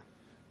 Venga.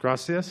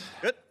 Gracias.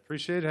 Good.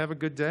 Appreciate it. Have a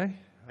good day.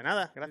 De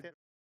nada, gracias.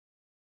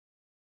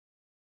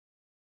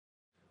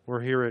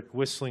 We're here at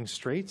Whistling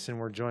Straits, and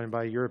we're joined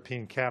by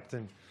European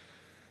captain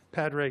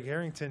Padraig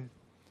Harrington.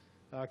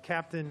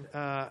 Captain,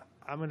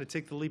 I'm going to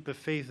take the leap of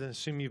faith and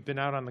assume you've been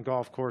out on the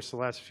golf course the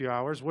last few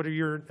hours. What are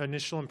your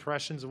initial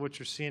impressions of what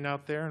you're seeing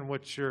out there, and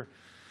what your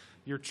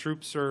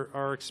troops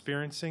are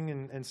experiencing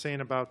and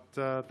saying about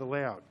the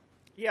layout?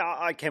 Yeah,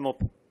 I came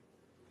up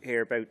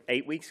here about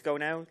 8 weeks ago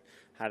now,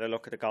 had a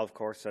look at the golf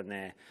course,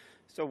 and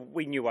so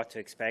we knew what to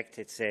expect.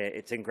 It's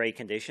in great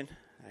condition.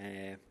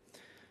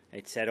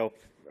 It's set up,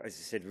 as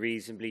I said,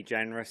 reasonably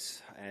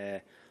generous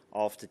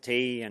off the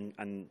tee,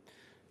 and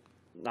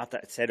not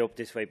that it's set up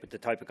this way, but the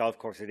type of golf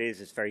course it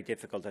is very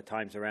difficult at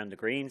times around the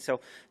green.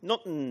 So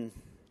nothing,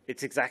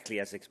 it's exactly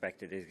as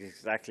expected. It's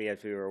exactly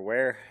as we were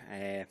aware.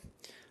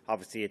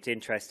 Obviously, it's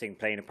interesting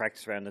playing a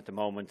practice round at the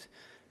moment,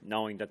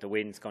 knowing that the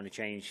wind's going to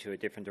change to a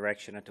different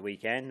direction at the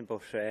weekend.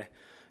 But,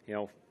 you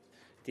know,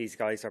 these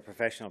guys are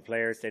professional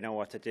players. They know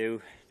what to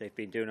do. They've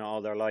been doing it all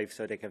their life,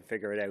 so they can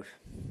figure it out.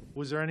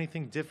 Was there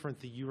anything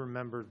different that you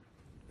remembered,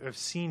 have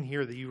seen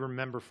here, that you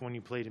remember from when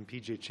you played in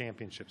PGA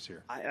Championships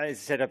here? As I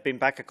said, I've been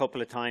back a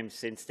couple of times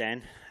since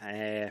then.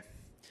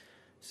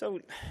 So,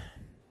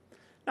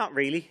 not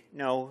really,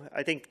 no.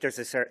 I think there's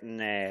a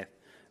certain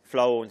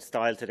flow and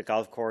style to the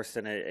golf course,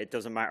 and it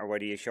doesn't matter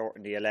whether you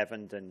shorten the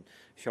 11th and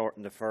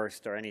shorten the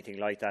 1st or anything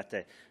like that.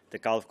 The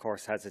golf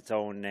course has its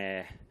own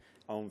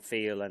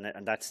feel,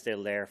 and that's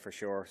still there for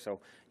sure.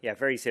 So, yeah,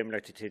 very similar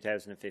to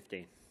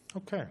 2015.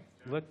 Okay,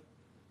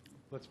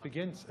 let's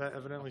begin.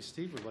 Evidently,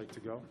 Steve would like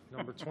to go.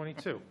 Number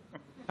 22.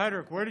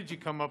 Padraig, where did you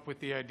come up with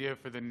the idea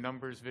for the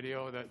numbers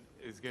video that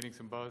is getting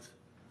some buzz?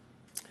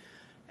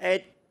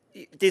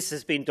 This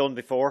has been done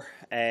before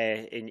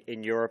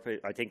in Europe.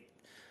 I think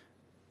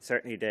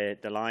certainly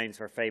the Lions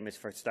were famous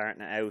for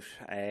starting it out,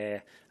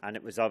 and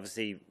it was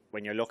obviously,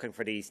 when you're looking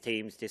for these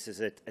teams, this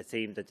is a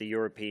theme that the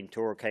European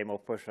Tour came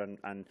up with,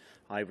 and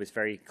I was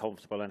very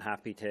comfortable and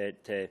happy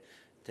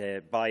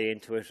to buy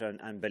into it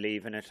and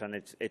believe in it, and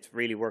it's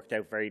really worked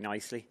out very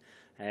nicely,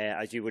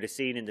 as you would have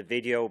seen in the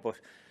video. But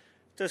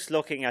just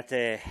looking at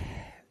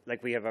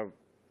we have a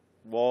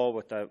wall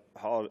with the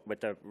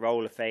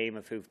Roll of Fame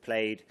of who've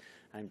played,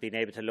 and being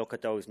able to look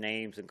at those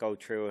names and go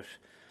through it.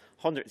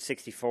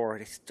 164,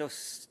 it's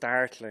just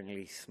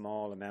startlingly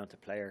small amount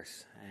of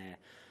players.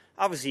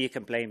 Obviously, you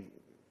can blame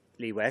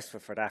Lee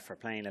Westwood for that, for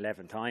playing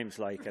 11 times,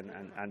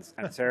 and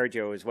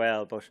Sergio as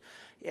well. But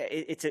yeah,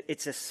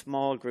 it's a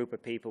small group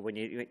of people. When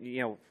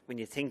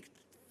you think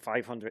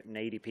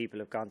 580 people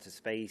have gone to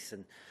space,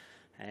 and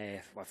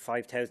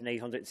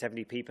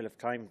 5,870 people have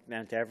climbed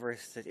Mount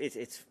Everest.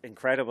 It's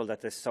incredible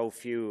that there's so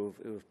few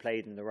who've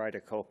played in the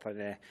Ryder Cup,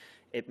 and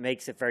it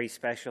makes it very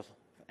special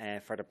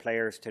for the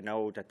players to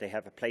know that they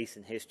have a place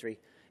in history.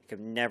 It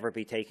can never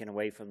be taken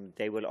away from them.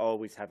 They will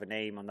always have a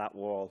name on that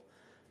wall,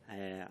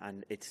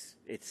 and it's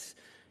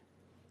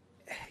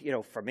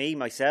for me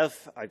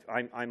myself,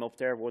 I'm up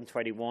there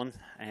 121,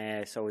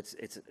 so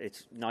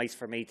it's nice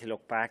for me to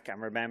look back and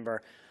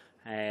remember.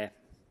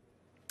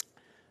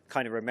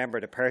 Kind of remember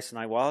the person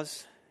I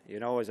was,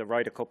 as a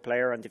Ryder Cup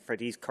player, and for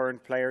these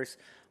current players,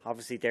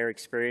 obviously they're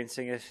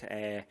experiencing it.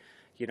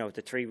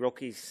 The three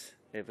rookies,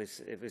 it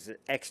was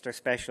extra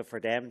special for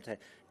them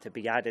to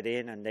be added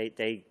in, and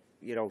they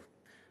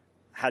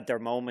had their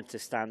moment to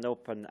stand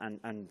up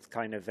and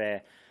kind of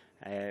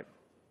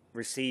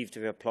receive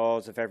the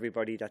applause of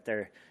everybody that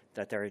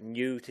they're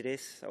new to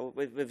this. So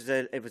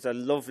it was a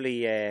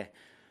lovely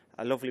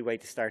way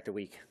to start the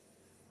week.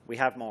 We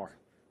have more.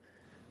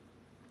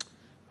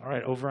 All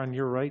right, over on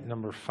your right,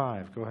 number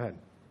 5. Go ahead.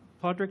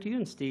 Padraig, do you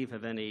and Steve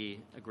have any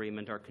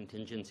agreement or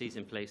contingencies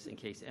in place in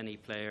case any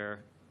player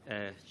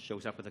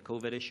shows up with a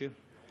COVID issue?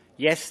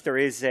 Yes, there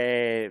is.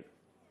 There's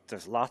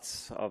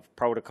lots of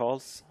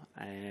protocols.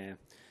 I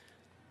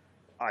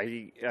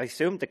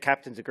assume the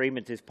captain's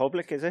agreement is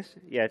public, is it?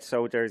 Yeah,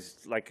 so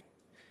there's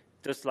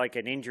just like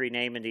an injury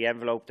name in the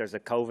envelope, there's a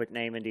COVID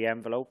name in the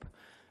envelope.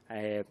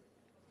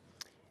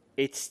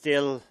 It's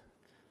still...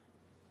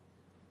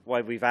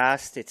 While we've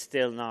asked, it's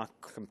still not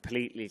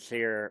completely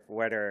clear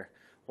what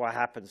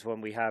happens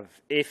when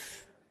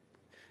if,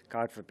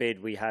 God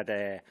forbid, we had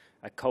a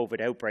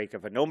COVID outbreak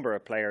of a number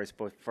of players.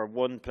 But for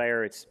one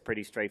player, it's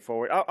pretty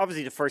straightforward.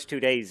 Obviously, the first 2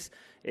 days,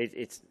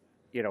 it's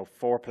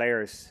 4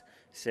 players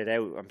sit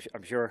out.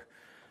 I'm sure,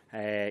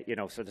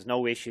 so there's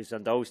no issues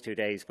on those 2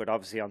 days. But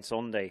obviously on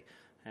Sunday,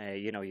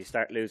 you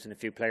start losing a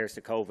few players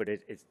to COVID.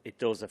 It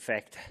does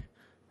affect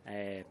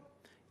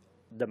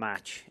the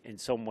match in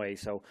some way.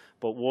 So,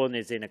 but one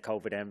is in a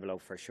COVID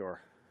envelope for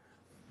sure.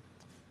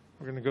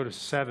 We're going to go to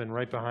 7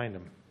 right behind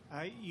him.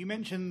 You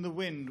mentioned the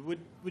wind. Would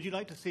you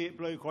like to see it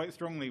blow quite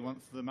strongly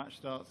once the match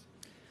starts?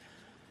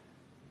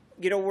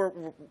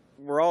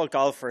 We're all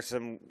golfers,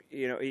 and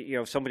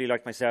somebody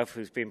like myself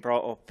who's been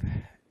brought up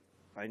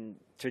and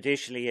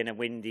traditionally in a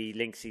windy,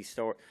 linksy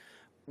store.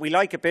 We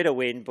like a bit of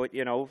wind, but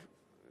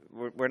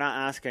we're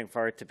not asking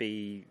for it to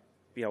be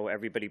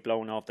everybody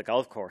blown off the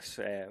golf course.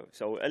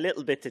 So a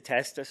little bit to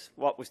test us.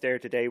 What was there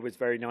today was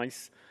very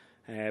nice,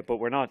 but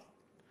we're not.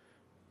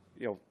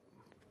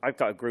 I've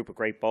got a group of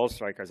great ball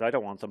strikers. I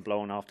don't want them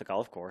blown off the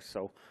golf course.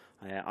 So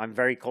I'm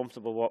very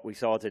comfortable what we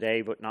saw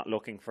today, but not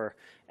looking for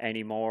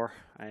any more.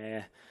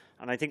 And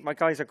I think my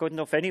guys are good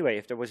enough anyway.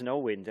 If there was no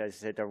wind, as I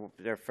said,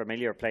 they're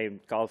familiar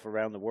playing golf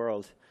around the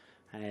world,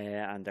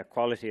 and the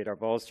quality of their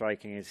ball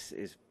striking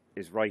is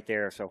right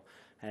there. So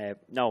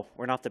no,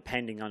 we're not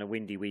depending on a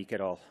windy week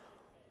at all.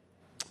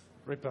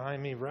 Right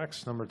behind me,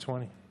 Rex, number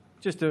 20.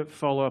 Just to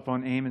follow up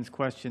on Eamon's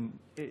question,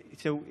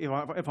 so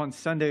if on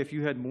Sunday, if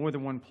you had more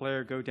than one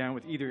player go down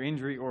with either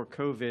injury or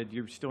COVID,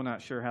 you're still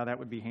not sure how that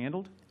would be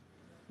handled?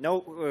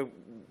 No,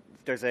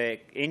 there's an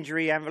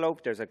injury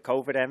envelope, there's a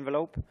COVID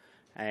envelope.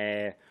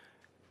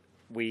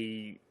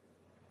 We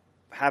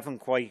haven't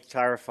quite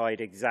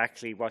clarified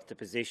exactly what the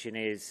position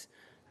is,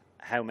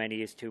 how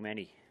many is too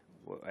many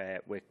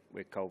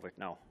with COVID,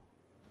 no.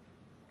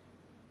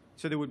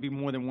 So there would be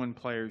more than one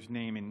player's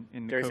name in the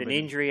There's COVID. an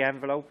injury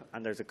envelope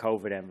and there's a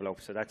COVID envelope.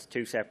 So that's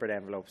 2 separate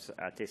envelopes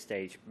at this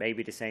stage.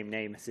 Maybe the same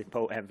name as in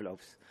both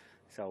envelopes.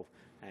 So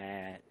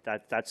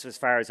that's as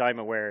far as I'm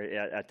aware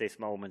at this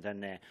moment.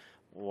 And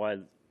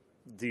while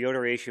the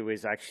other issue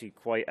is actually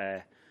quite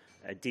a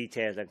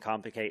detailed and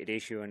complicated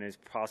issue and is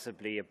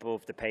possibly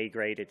above the pay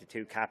grade of the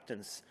 2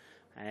 captains,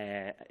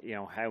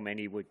 how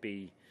many would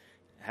be,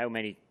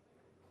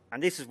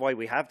 and this is why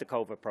we have the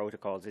COVID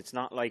protocols. It's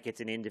not like it's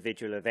an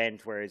individual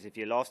event, whereas if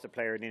you lost a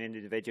player in an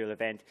individual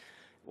event,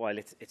 while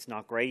it's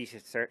not great,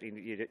 it's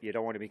certainly you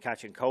don't want to be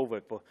catching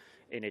COVID, but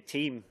in a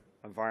team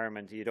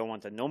environment, you don't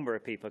want a number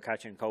of people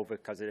catching COVID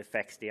because it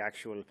affects the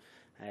actual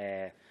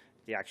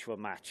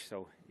match.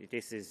 So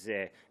this is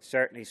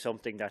certainly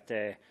something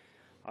that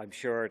I'm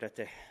sure that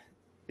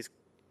is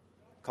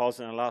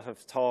causing a lot of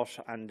thought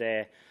and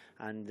a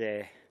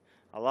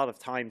lot of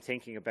time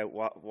thinking about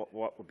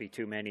what would be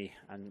too many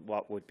and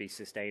what would be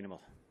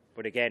sustainable.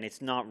 But again,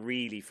 it's not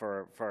really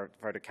for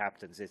the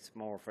captains. It's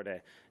more for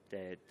the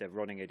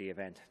running of the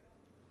event.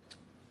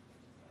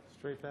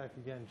 Straight back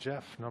again,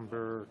 Jeff,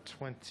 number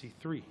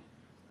 23.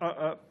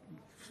 I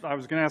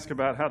was going to ask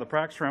about how the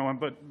practice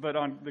round went, but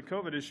on the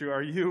COVID issue,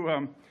 are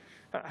you?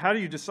 How do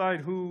you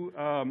decide who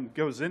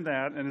goes in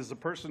that, and is the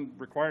person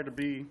required to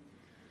be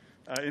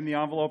in the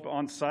envelope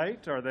on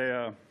site? Are they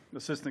a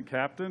assistant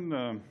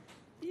captain?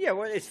 Yeah,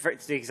 well,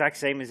 it's the exact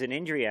same as an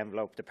injury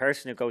envelope. The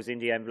person who goes in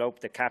the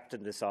envelope, the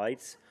captain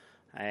decides,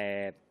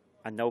 and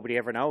nobody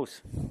ever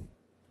knows.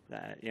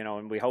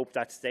 And we hope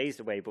that stays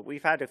the way. But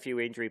we've had a few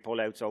injury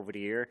pullouts over the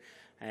year,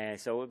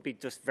 so it would be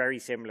just very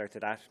similar to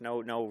that.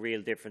 No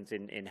real difference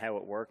in how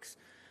it works.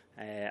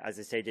 As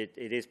I said, it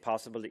is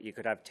possible that you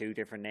could have two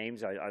different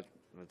names. I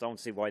don't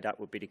see why that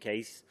would be the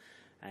case.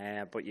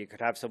 But you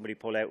could have somebody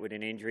pull out with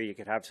an injury. You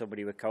could have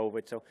somebody with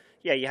COVID. So,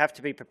 yeah, you have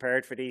to be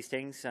prepared for these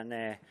things. And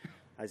as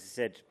I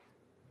said,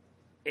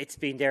 it's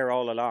been there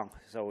all along.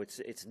 So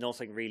it's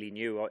nothing really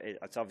new.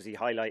 It's obviously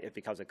highlighted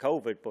because of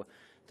COVID, but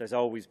there's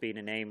always been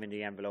a name in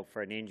the envelope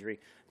for an injury.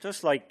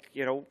 Just like,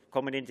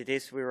 coming into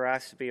this, we were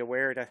asked to be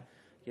aware that,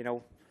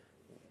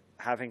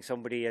 having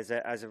somebody as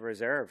a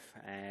reserve,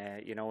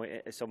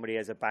 somebody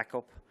as a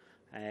backup,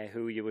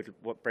 who you would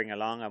bring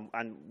along,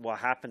 and what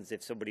happens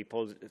if somebody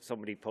pulls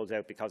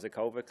out because of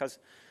COVID, because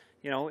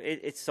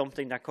it's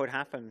something that could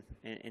happen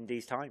in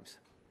these times.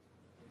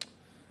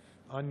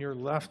 On your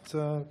left,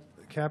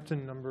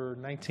 Captain, number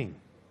 19.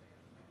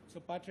 So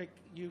Patrick,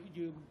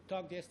 you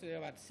talked yesterday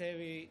about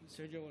Sevi.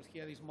 Sergio was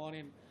here this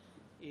morning.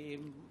 Do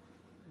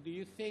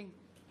you think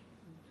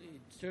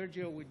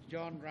Sergio with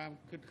John Ram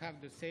could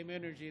have the same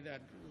energy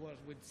that was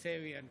with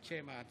Sevi and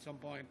Chema at some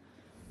point,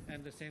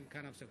 and the same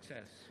kind of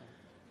success?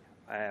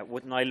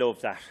 Wouldn't I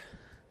love that?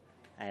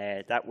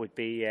 That would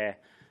be,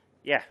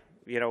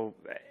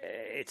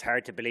 it's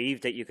hard to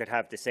believe that you could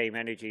have the same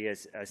energy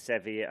as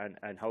Sevi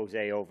and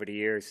Jose over the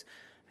years.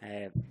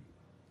 I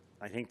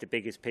think the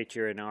biggest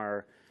picture in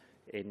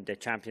the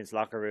champions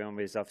locker room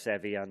is of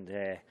Sevi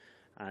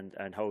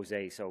and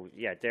Jose. So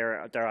yeah,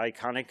 they're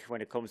iconic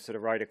when it comes to the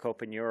Ryder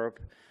Cup in Europe.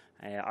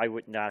 I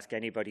wouldn't ask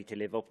anybody to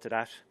live up to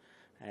that.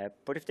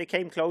 But if they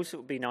came close, it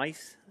would be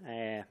nice.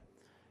 And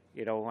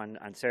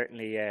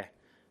certainly,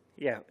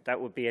 that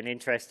would be an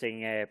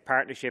interesting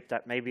partnership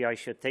that maybe I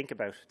should think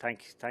about.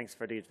 Thanks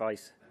for the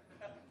advice.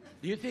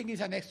 Do you think it's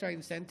an extra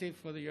incentive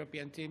for the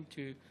European team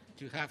to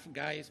have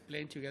guys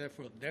playing together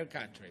for their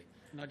country,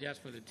 not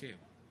just for the team?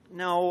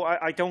 No,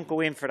 I don't go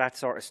in for that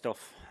sort of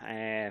stuff.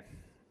 That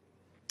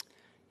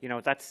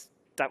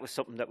was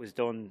something that was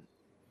done,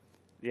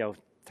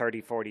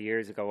 30, 40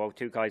 years ago. Oh,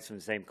 two guys from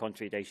the same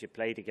country, they should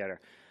play together.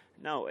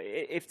 No,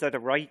 if they're the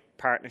right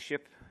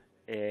partnership,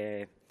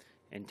 in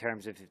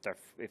terms of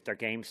if their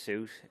game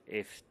suit,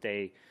 if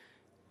they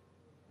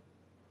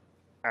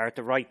are at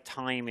the right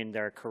time in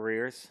their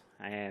careers.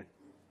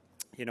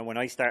 When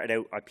I started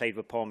out, I played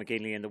with Paul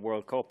McGinley in the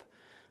World Cup,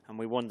 and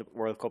we won the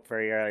World Cup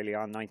very early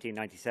on,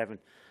 1997.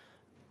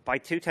 By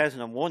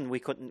 2001, we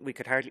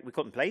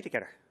couldn't play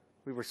together.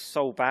 We were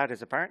so bad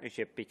as a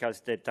partnership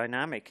because the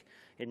dynamic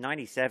in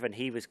 '97,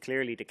 he was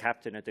clearly the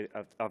captain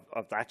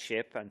of that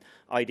ship, and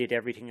I did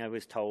everything I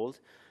was told.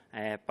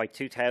 By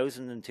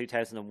 2000 and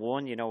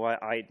 2001,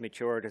 I'd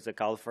matured as a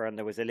golfer, and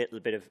there was a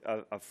little bit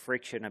of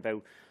friction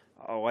about,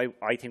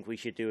 I think we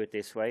should do it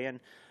this way.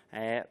 And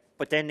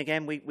but then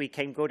again, we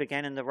came good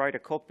again in the Ryder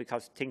Cup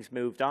because things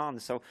moved on.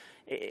 So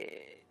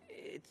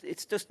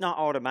it's just not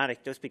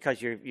automatic just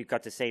because you've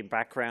got the same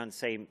background,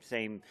 same.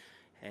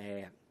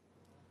 It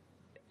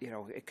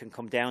can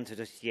come down to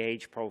just the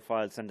age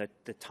profiles and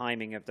the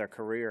timing of their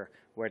career,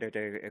 whether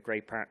they're a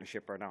great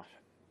partnership or not.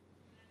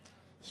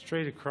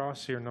 Straight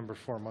across here, number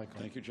 4, Michael.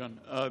 Thank you, John.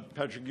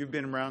 Patrick, you've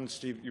been around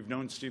Steve. You've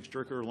known Steve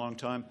Stricker a long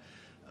time.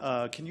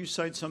 Can you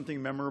cite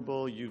something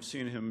memorable you've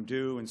seen him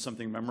do and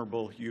something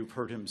memorable you've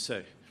heard him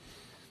say?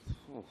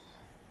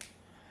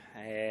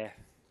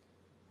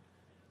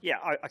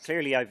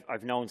 Clearly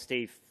I've known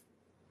Steve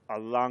a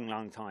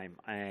long time.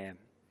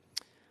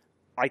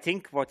 I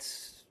think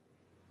what's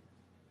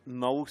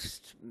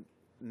most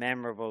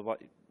memorable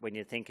when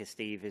you think of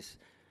Steve is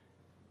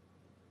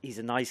he's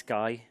a nice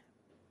guy,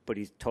 but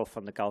he's tough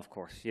on the golf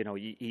course. You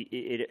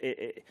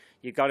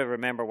got to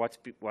remember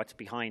what's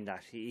behind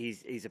that.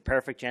 He's a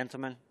perfect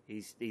gentleman.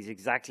 He's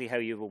exactly how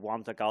you would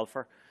want a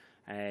golfer.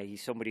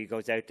 He's somebody who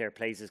goes out there,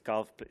 plays his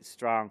golf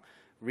strong,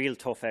 real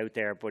tough out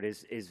there, but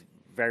is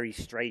very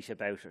straight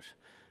about it.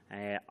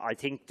 I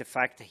think the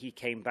fact that he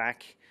came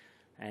back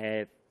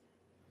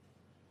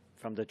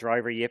from the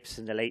driver yips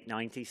in the late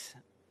 90s,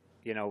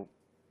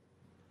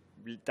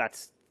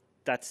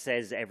 that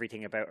says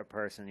everything about a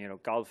person.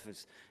 Golf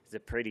is a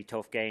pretty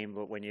tough game,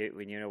 but when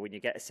you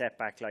get a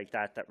setback like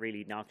that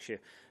really knocks you,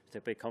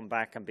 to come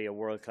back and be a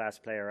world-class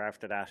player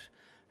after that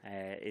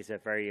is a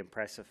very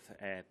impressive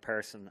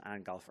person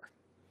and golfer.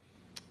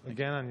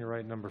 Again, on your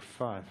right, number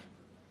 5.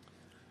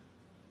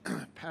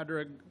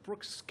 Padraig,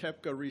 Brooks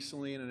Koepka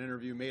recently in an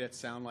interview made it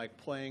sound like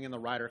playing in the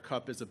Ryder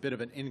Cup is a bit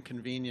of an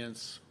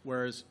inconvenience,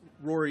 whereas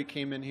Rory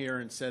came in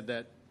here and said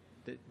that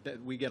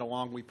we get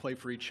along, we play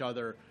for each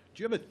other.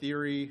 Do you have a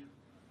theory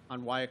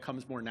on why it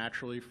comes more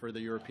naturally for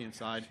the European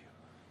side?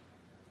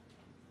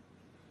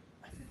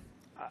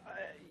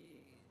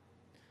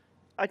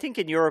 I think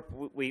in Europe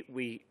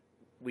we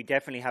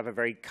definitely have a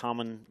very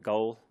common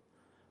goal.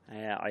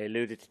 I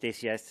alluded to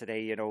this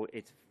yesterday. You know,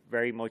 it's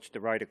very much the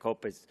Ryder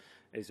Cup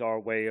is our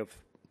way of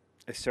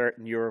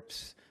asserting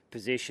Europe's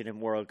position in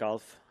world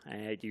golf,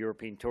 the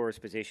European Tour's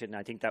position.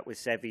 I think that was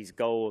Seve's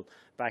goal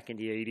back in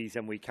the 80s,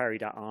 and we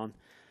carried that on.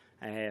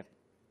 And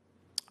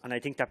I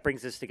think that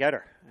brings us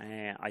together.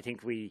 I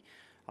think we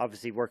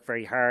obviously work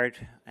very hard.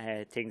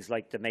 Things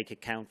like the Make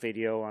It Count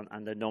video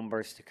and the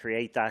numbers to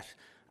create that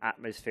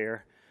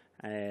atmosphere.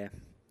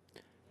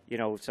 You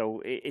know,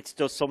 so it's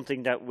just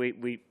something that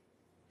we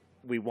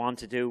want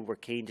to do, we're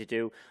keen to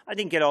do. I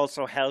think it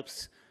also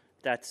helps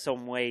that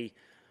some way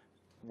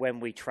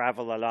when we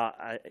travel a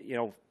lot, you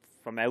know,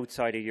 from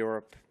outside of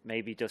Europe,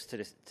 maybe just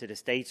to the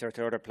States or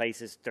to other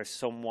places, there's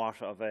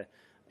somewhat of a,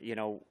 you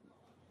know,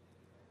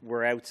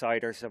 we're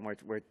outsiders and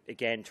we're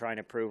again trying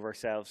to prove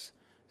ourselves.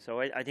 So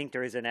I think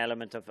there is an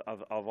element of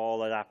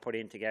all of that put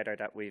in together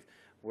that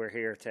we're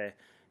here to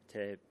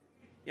you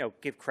know,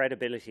 give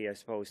credibility, I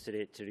suppose, to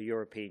the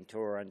European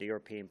Tour and the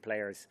European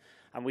players.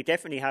 And we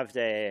definitely have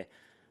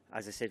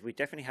as I said, we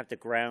definitely have the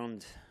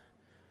ground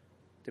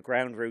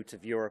roots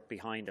of Europe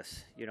behind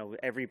us. You know,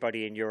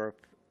 everybody in Europe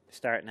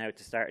starting out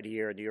the start of the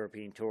year in the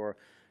European Tour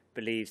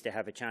believes they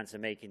have a chance of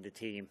making the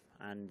team.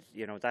 And,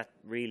 you know, that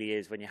really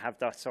is, when you have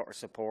that sort of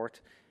support,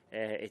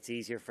 it's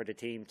easier for the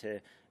team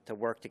to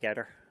work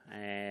together,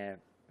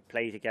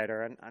 play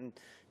together. And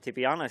to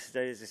be honest,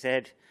 as I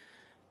said,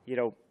 you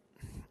know,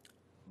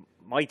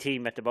 my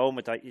team at the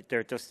moment,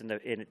 they're just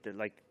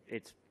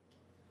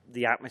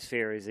the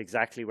atmosphere is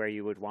exactly where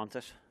you would want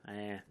it.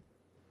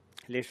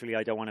 Literally,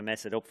 I don't want to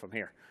mess it up from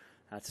here.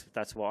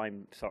 That's why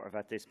I'm sort of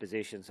at this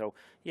position. So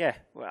yeah,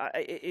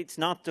 it's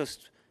not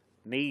just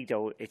me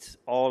though. It's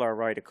all our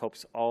Ryder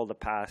Cups, all the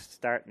past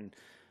starting.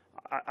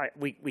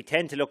 We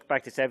tend to look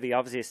back to Sevi.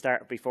 Obviously, it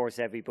started before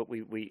Sevi, but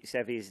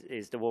Sevi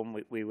is the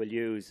one we will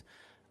use.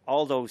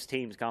 All those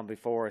teams gone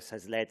before us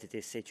has led to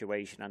this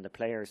situation, and the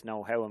players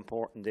know how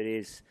important it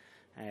is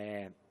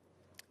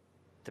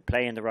to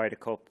play in the Ryder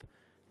Cup,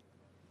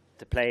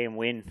 to play and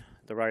win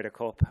the Ryder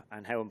Cup,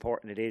 and how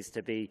important it is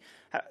to be.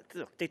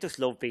 Look, they just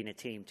love being a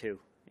team too.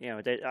 You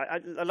know,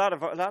 a lot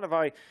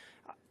of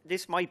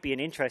this might be an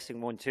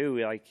interesting one too.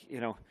 Like, you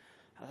know,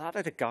 a lot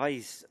of the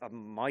guys on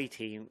my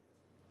team,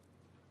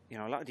 you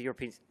know, a lot of the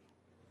Europeans,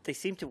 they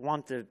seem to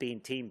want to be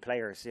team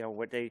players.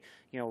 You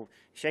know,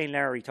 Shane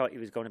Lowry thought he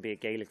was going to be a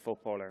Gaelic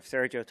footballer.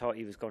 Sergio thought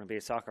he was going to be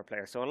a soccer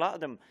player. So a lot of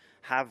them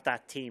have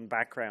that team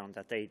background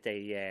that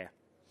they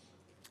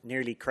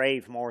nearly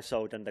crave more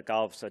so than the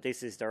golf. So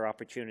this is their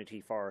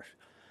opportunity for it.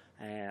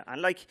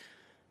 And like,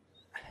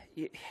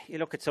 you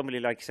look at somebody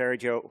like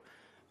Sergio,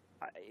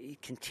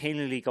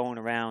 continually going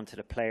around to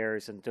the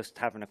players and just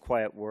having a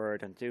quiet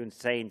word and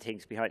saying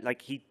things behind.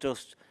 Like,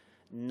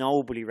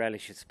 nobody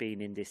relishes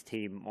being in this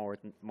team more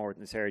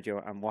than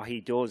Sergio, and what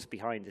he does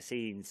behind the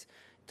scenes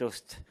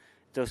just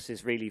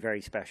is really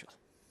very special.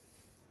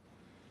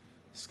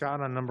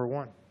 Scott on number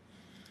one.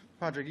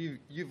 Padraig,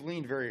 you've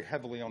leaned very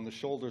heavily on the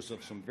shoulders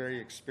of some very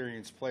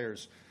experienced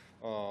players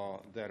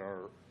that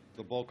are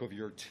the bulk of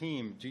your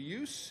team. Do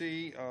you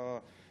see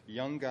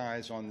young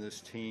guys on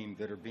this team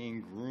that are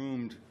being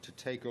groomed to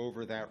take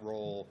over that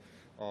role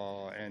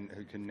and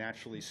who can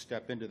naturally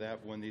step into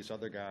that when these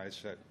other guys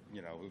that,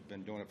 you know, who've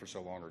been doing it for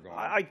so long are gone?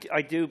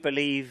 I do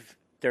believe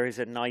there is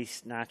a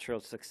nice natural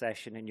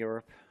succession in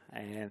Europe.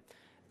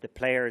 The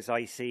players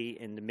I see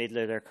in the middle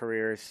of their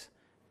careers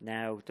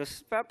now,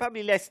 just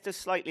probably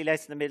slightly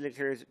less in the middle of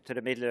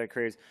their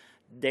careers,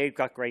 they've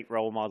got great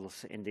role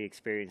models in the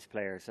experienced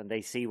players, and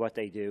they see what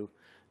they do.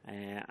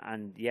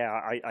 And yeah,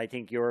 I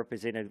think Europe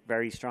is in a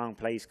very strong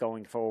place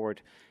going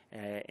forward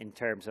in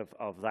terms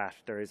of that.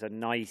 There is a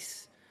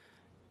nice,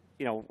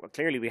 you know,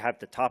 clearly we have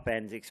the top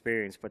end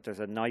experience, but there's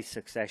a nice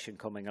succession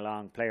coming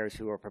along. Players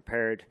who are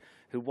prepared,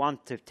 who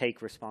want to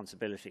take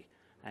responsibility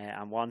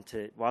and want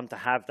to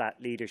have that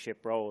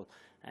leadership role,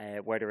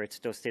 whether it's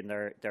just in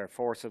their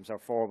foursomes or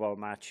four-ball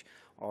match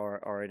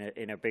or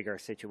in a bigger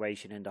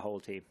situation in the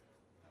whole team.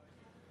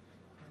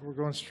 We're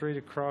going straight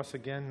across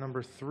again,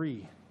 number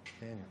 3,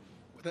 Daniel.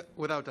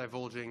 Without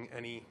divulging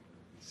any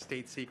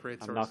state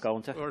secrets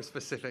or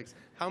specifics,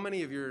 how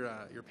many of your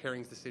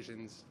pairings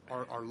decisions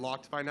are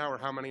locked by now, or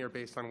how many are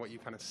based on what you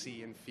kind of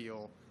see and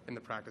feel in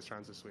the practice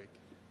rounds this week?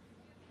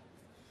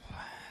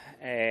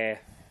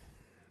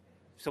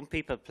 Some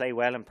people play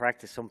well in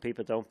practice, some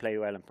people don't play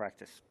well in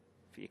practice.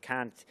 You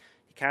can't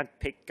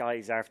pick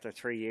guys after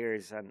 3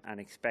 years and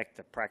expect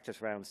the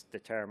practice rounds to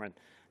determine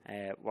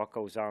what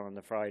goes on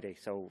the Friday.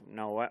 So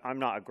no, I'm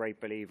not a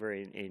great believer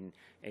in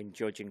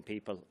judging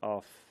people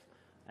off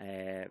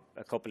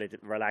a couple of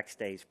relaxed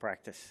days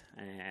practice.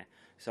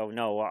 So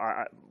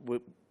no,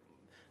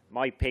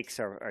 my picks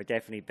are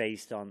definitely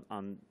based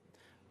on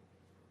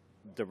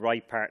the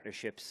right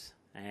partnerships,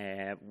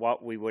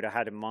 what we would have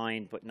had in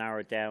mind, but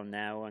narrowed down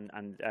now,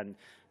 and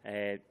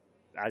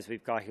as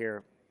we've got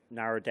here,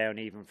 narrowed down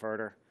even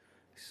further.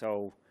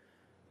 So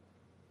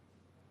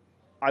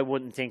I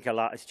wouldn't think a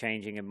lot is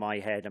changing in my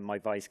head and my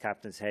vice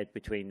captain's head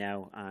between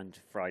now and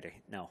Friday.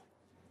 No.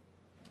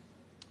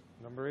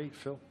 Number 8,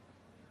 Phil.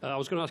 I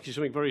was going to ask you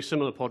something very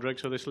similar, Padraig,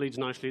 so this leads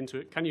nicely into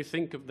it. Can you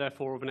think,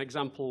 therefore, of an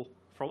example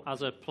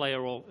as a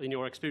player or in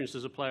your experience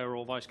as a player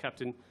or vice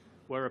captain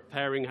where a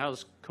pairing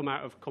has come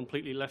out of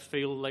completely left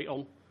field late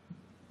on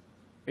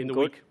in the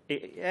week?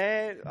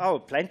 Oh,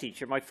 plenty.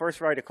 Sure, my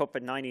first Ryder Cup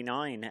in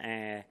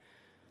 '99,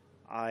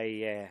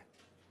 I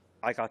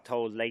got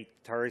told late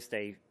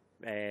Thursday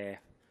that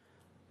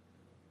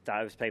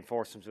I was playing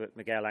foursomes with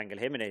Miguel Angel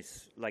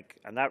Jimenez,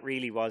 and that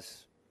really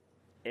was.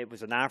 It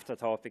was an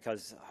afterthought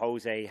because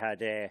Jose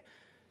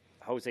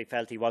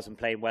felt he wasn't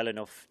playing well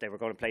enough. They were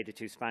going to play the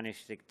two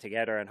Spanish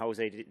together, and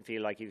Jose didn't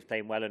feel like he was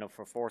playing well enough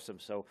for foursome,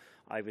 so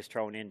I was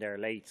thrown in there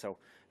late. So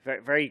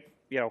very, very,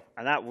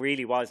 and that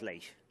really was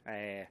late.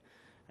 I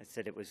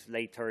said it was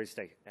late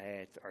Thursday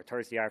or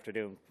Thursday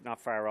afternoon,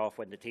 not far off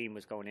when the team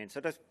was going in.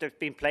 So there's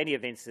been plenty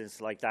of incidents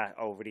like that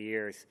over the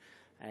years.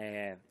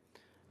 I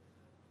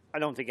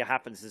don't think it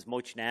happens as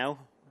much now,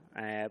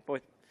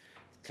 but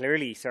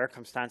clearly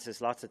circumstances,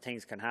 lots of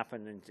things can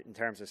happen in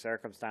terms of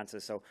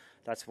circumstances. So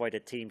that's why the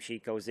team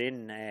sheet goes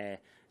in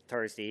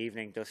Thursday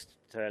evening, just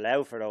to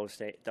allow for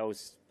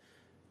those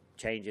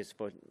changes.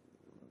 But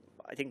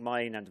I think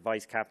mine and the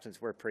vice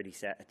captains, we're pretty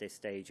set at this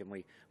stage, and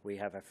we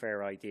have a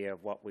fair idea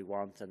of what we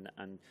want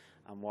and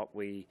what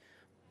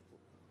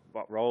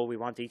role we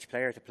want each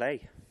player to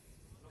play.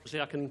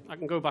 See, I can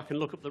go back and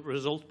look up the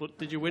result, but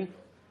did you win?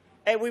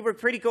 We were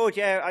pretty good,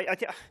 yeah.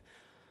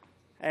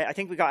 I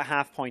think we got a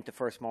half point the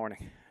first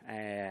morning.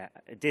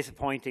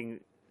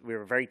 Disappointing. We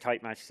were a very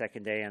tight match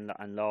second day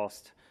and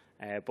lost,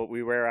 but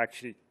we were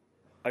actually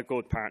a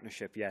good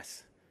partnership,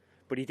 yes.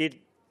 But he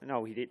didn't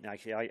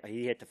actually.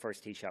 He hit the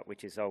first tee shot,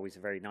 which is always a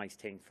very nice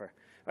thing for.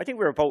 I think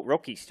we were both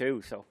rookies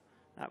too, so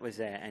that was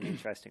an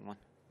interesting one.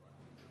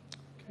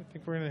 Okay, I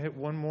think we're going to hit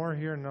one more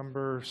here,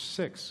 number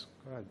 6.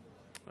 Go ahead.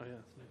 Oh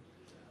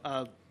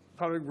yeah.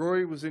 Padraig,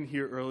 Rory was in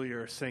here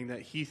earlier saying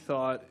that he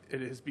thought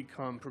it has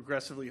become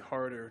progressively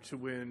harder to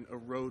win a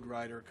road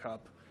Ryder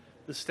Cup.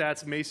 The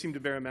stats may seem to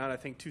bear him out. I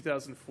think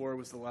 2004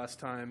 was the last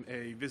time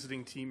a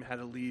visiting team had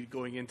a lead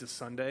going into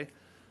Sunday.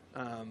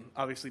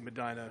 Obviously,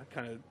 Medina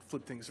kind of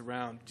flipped things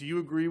around. Do you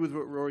agree with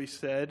what Rory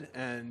said?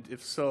 And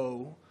if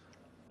so,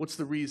 what's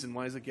the reason?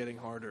 Why is it getting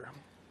harder?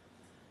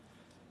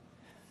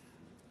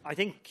 I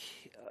think,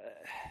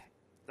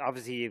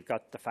 obviously, you've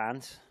got the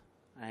fans.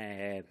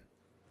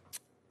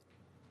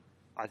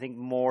 I think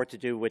more to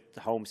do with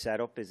the home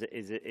setup is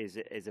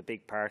a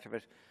big part of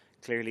it.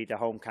 Clearly, the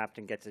home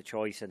captain gets a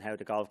choice in how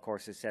the golf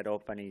course is set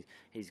up, and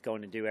he's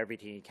going to do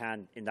everything he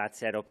can in that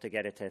setup to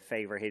get it to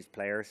favour his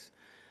players.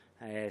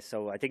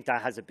 So I think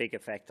that has a big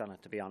effect on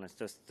it, to be honest.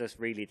 Just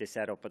really the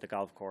setup of the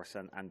golf course,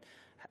 and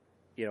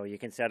you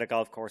can set a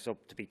golf course up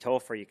to be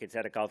tough, or you can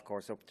set a golf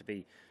course up to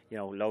be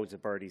loads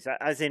of birdies,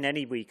 as in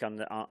any week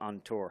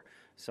on tour.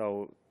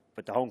 So.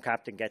 But the home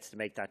captain gets to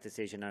make that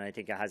decision, and I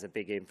think it has a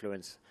big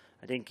influence.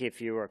 I think if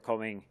you were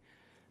coming,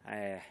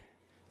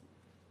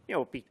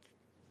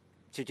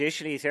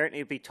 traditionally, certainly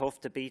it'd be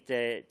tough to beat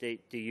the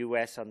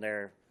US on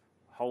their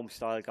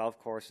home-style golf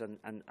course,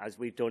 and as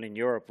we've done in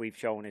Europe, we've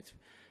shown it's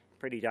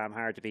pretty damn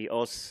hard to beat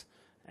us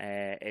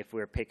if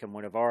we're picking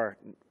one of our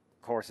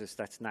courses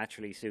that's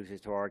naturally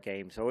suited to our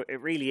game. So it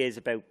really is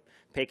about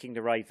picking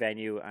the right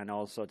venue and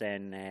also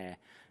then,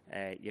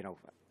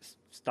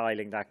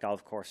 styling that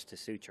golf course to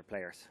suit your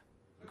players.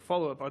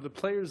 Follow-up, are the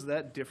players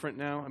that different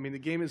now? I mean, the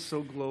game is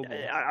so global.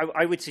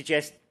 I would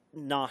suggest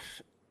not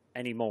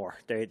anymore.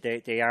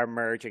 They are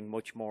merging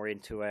much more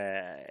into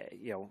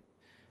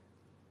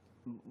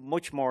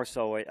much more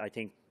so. I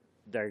think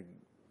they're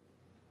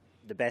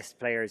the best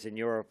players in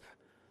Europe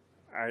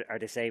are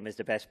the same as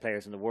the best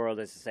players in the world,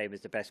 is the same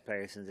as the best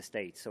players in the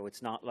States. So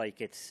it's not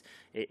like it's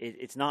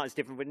not as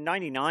different. But in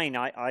 '99,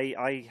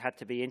 I had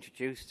to be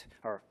introduced,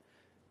 or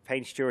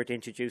Payne Stewart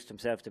introduced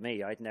himself to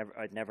me. I'd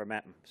never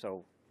met him.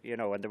 So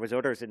and there was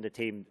others in the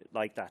team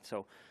like that.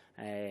 So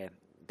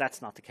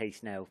that's not the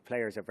case now.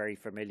 Players are very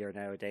familiar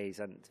nowadays,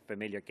 and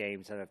familiar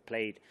games that have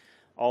played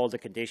all the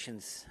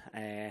conditions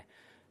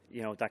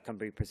that can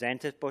be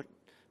presented. But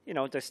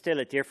there's still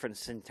a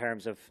difference in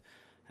terms of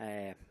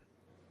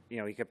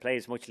you can play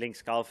as much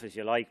links golf as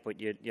you like, but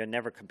you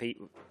never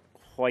compete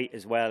quite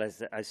as well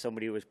as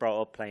somebody who was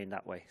brought up playing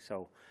that way.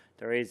 So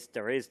there is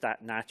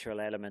that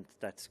natural element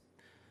that's,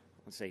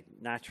 I'll say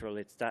natural,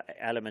 it's that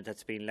element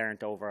that's been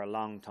learnt over a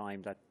long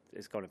time that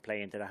is going to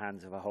play into the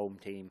hands of a home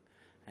team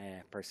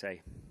per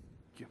se.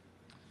 Thank you.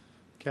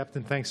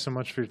 Captain, thanks so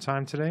much for your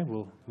time today.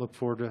 We'll look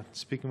forward to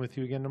speaking with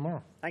you again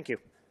tomorrow. Thank you.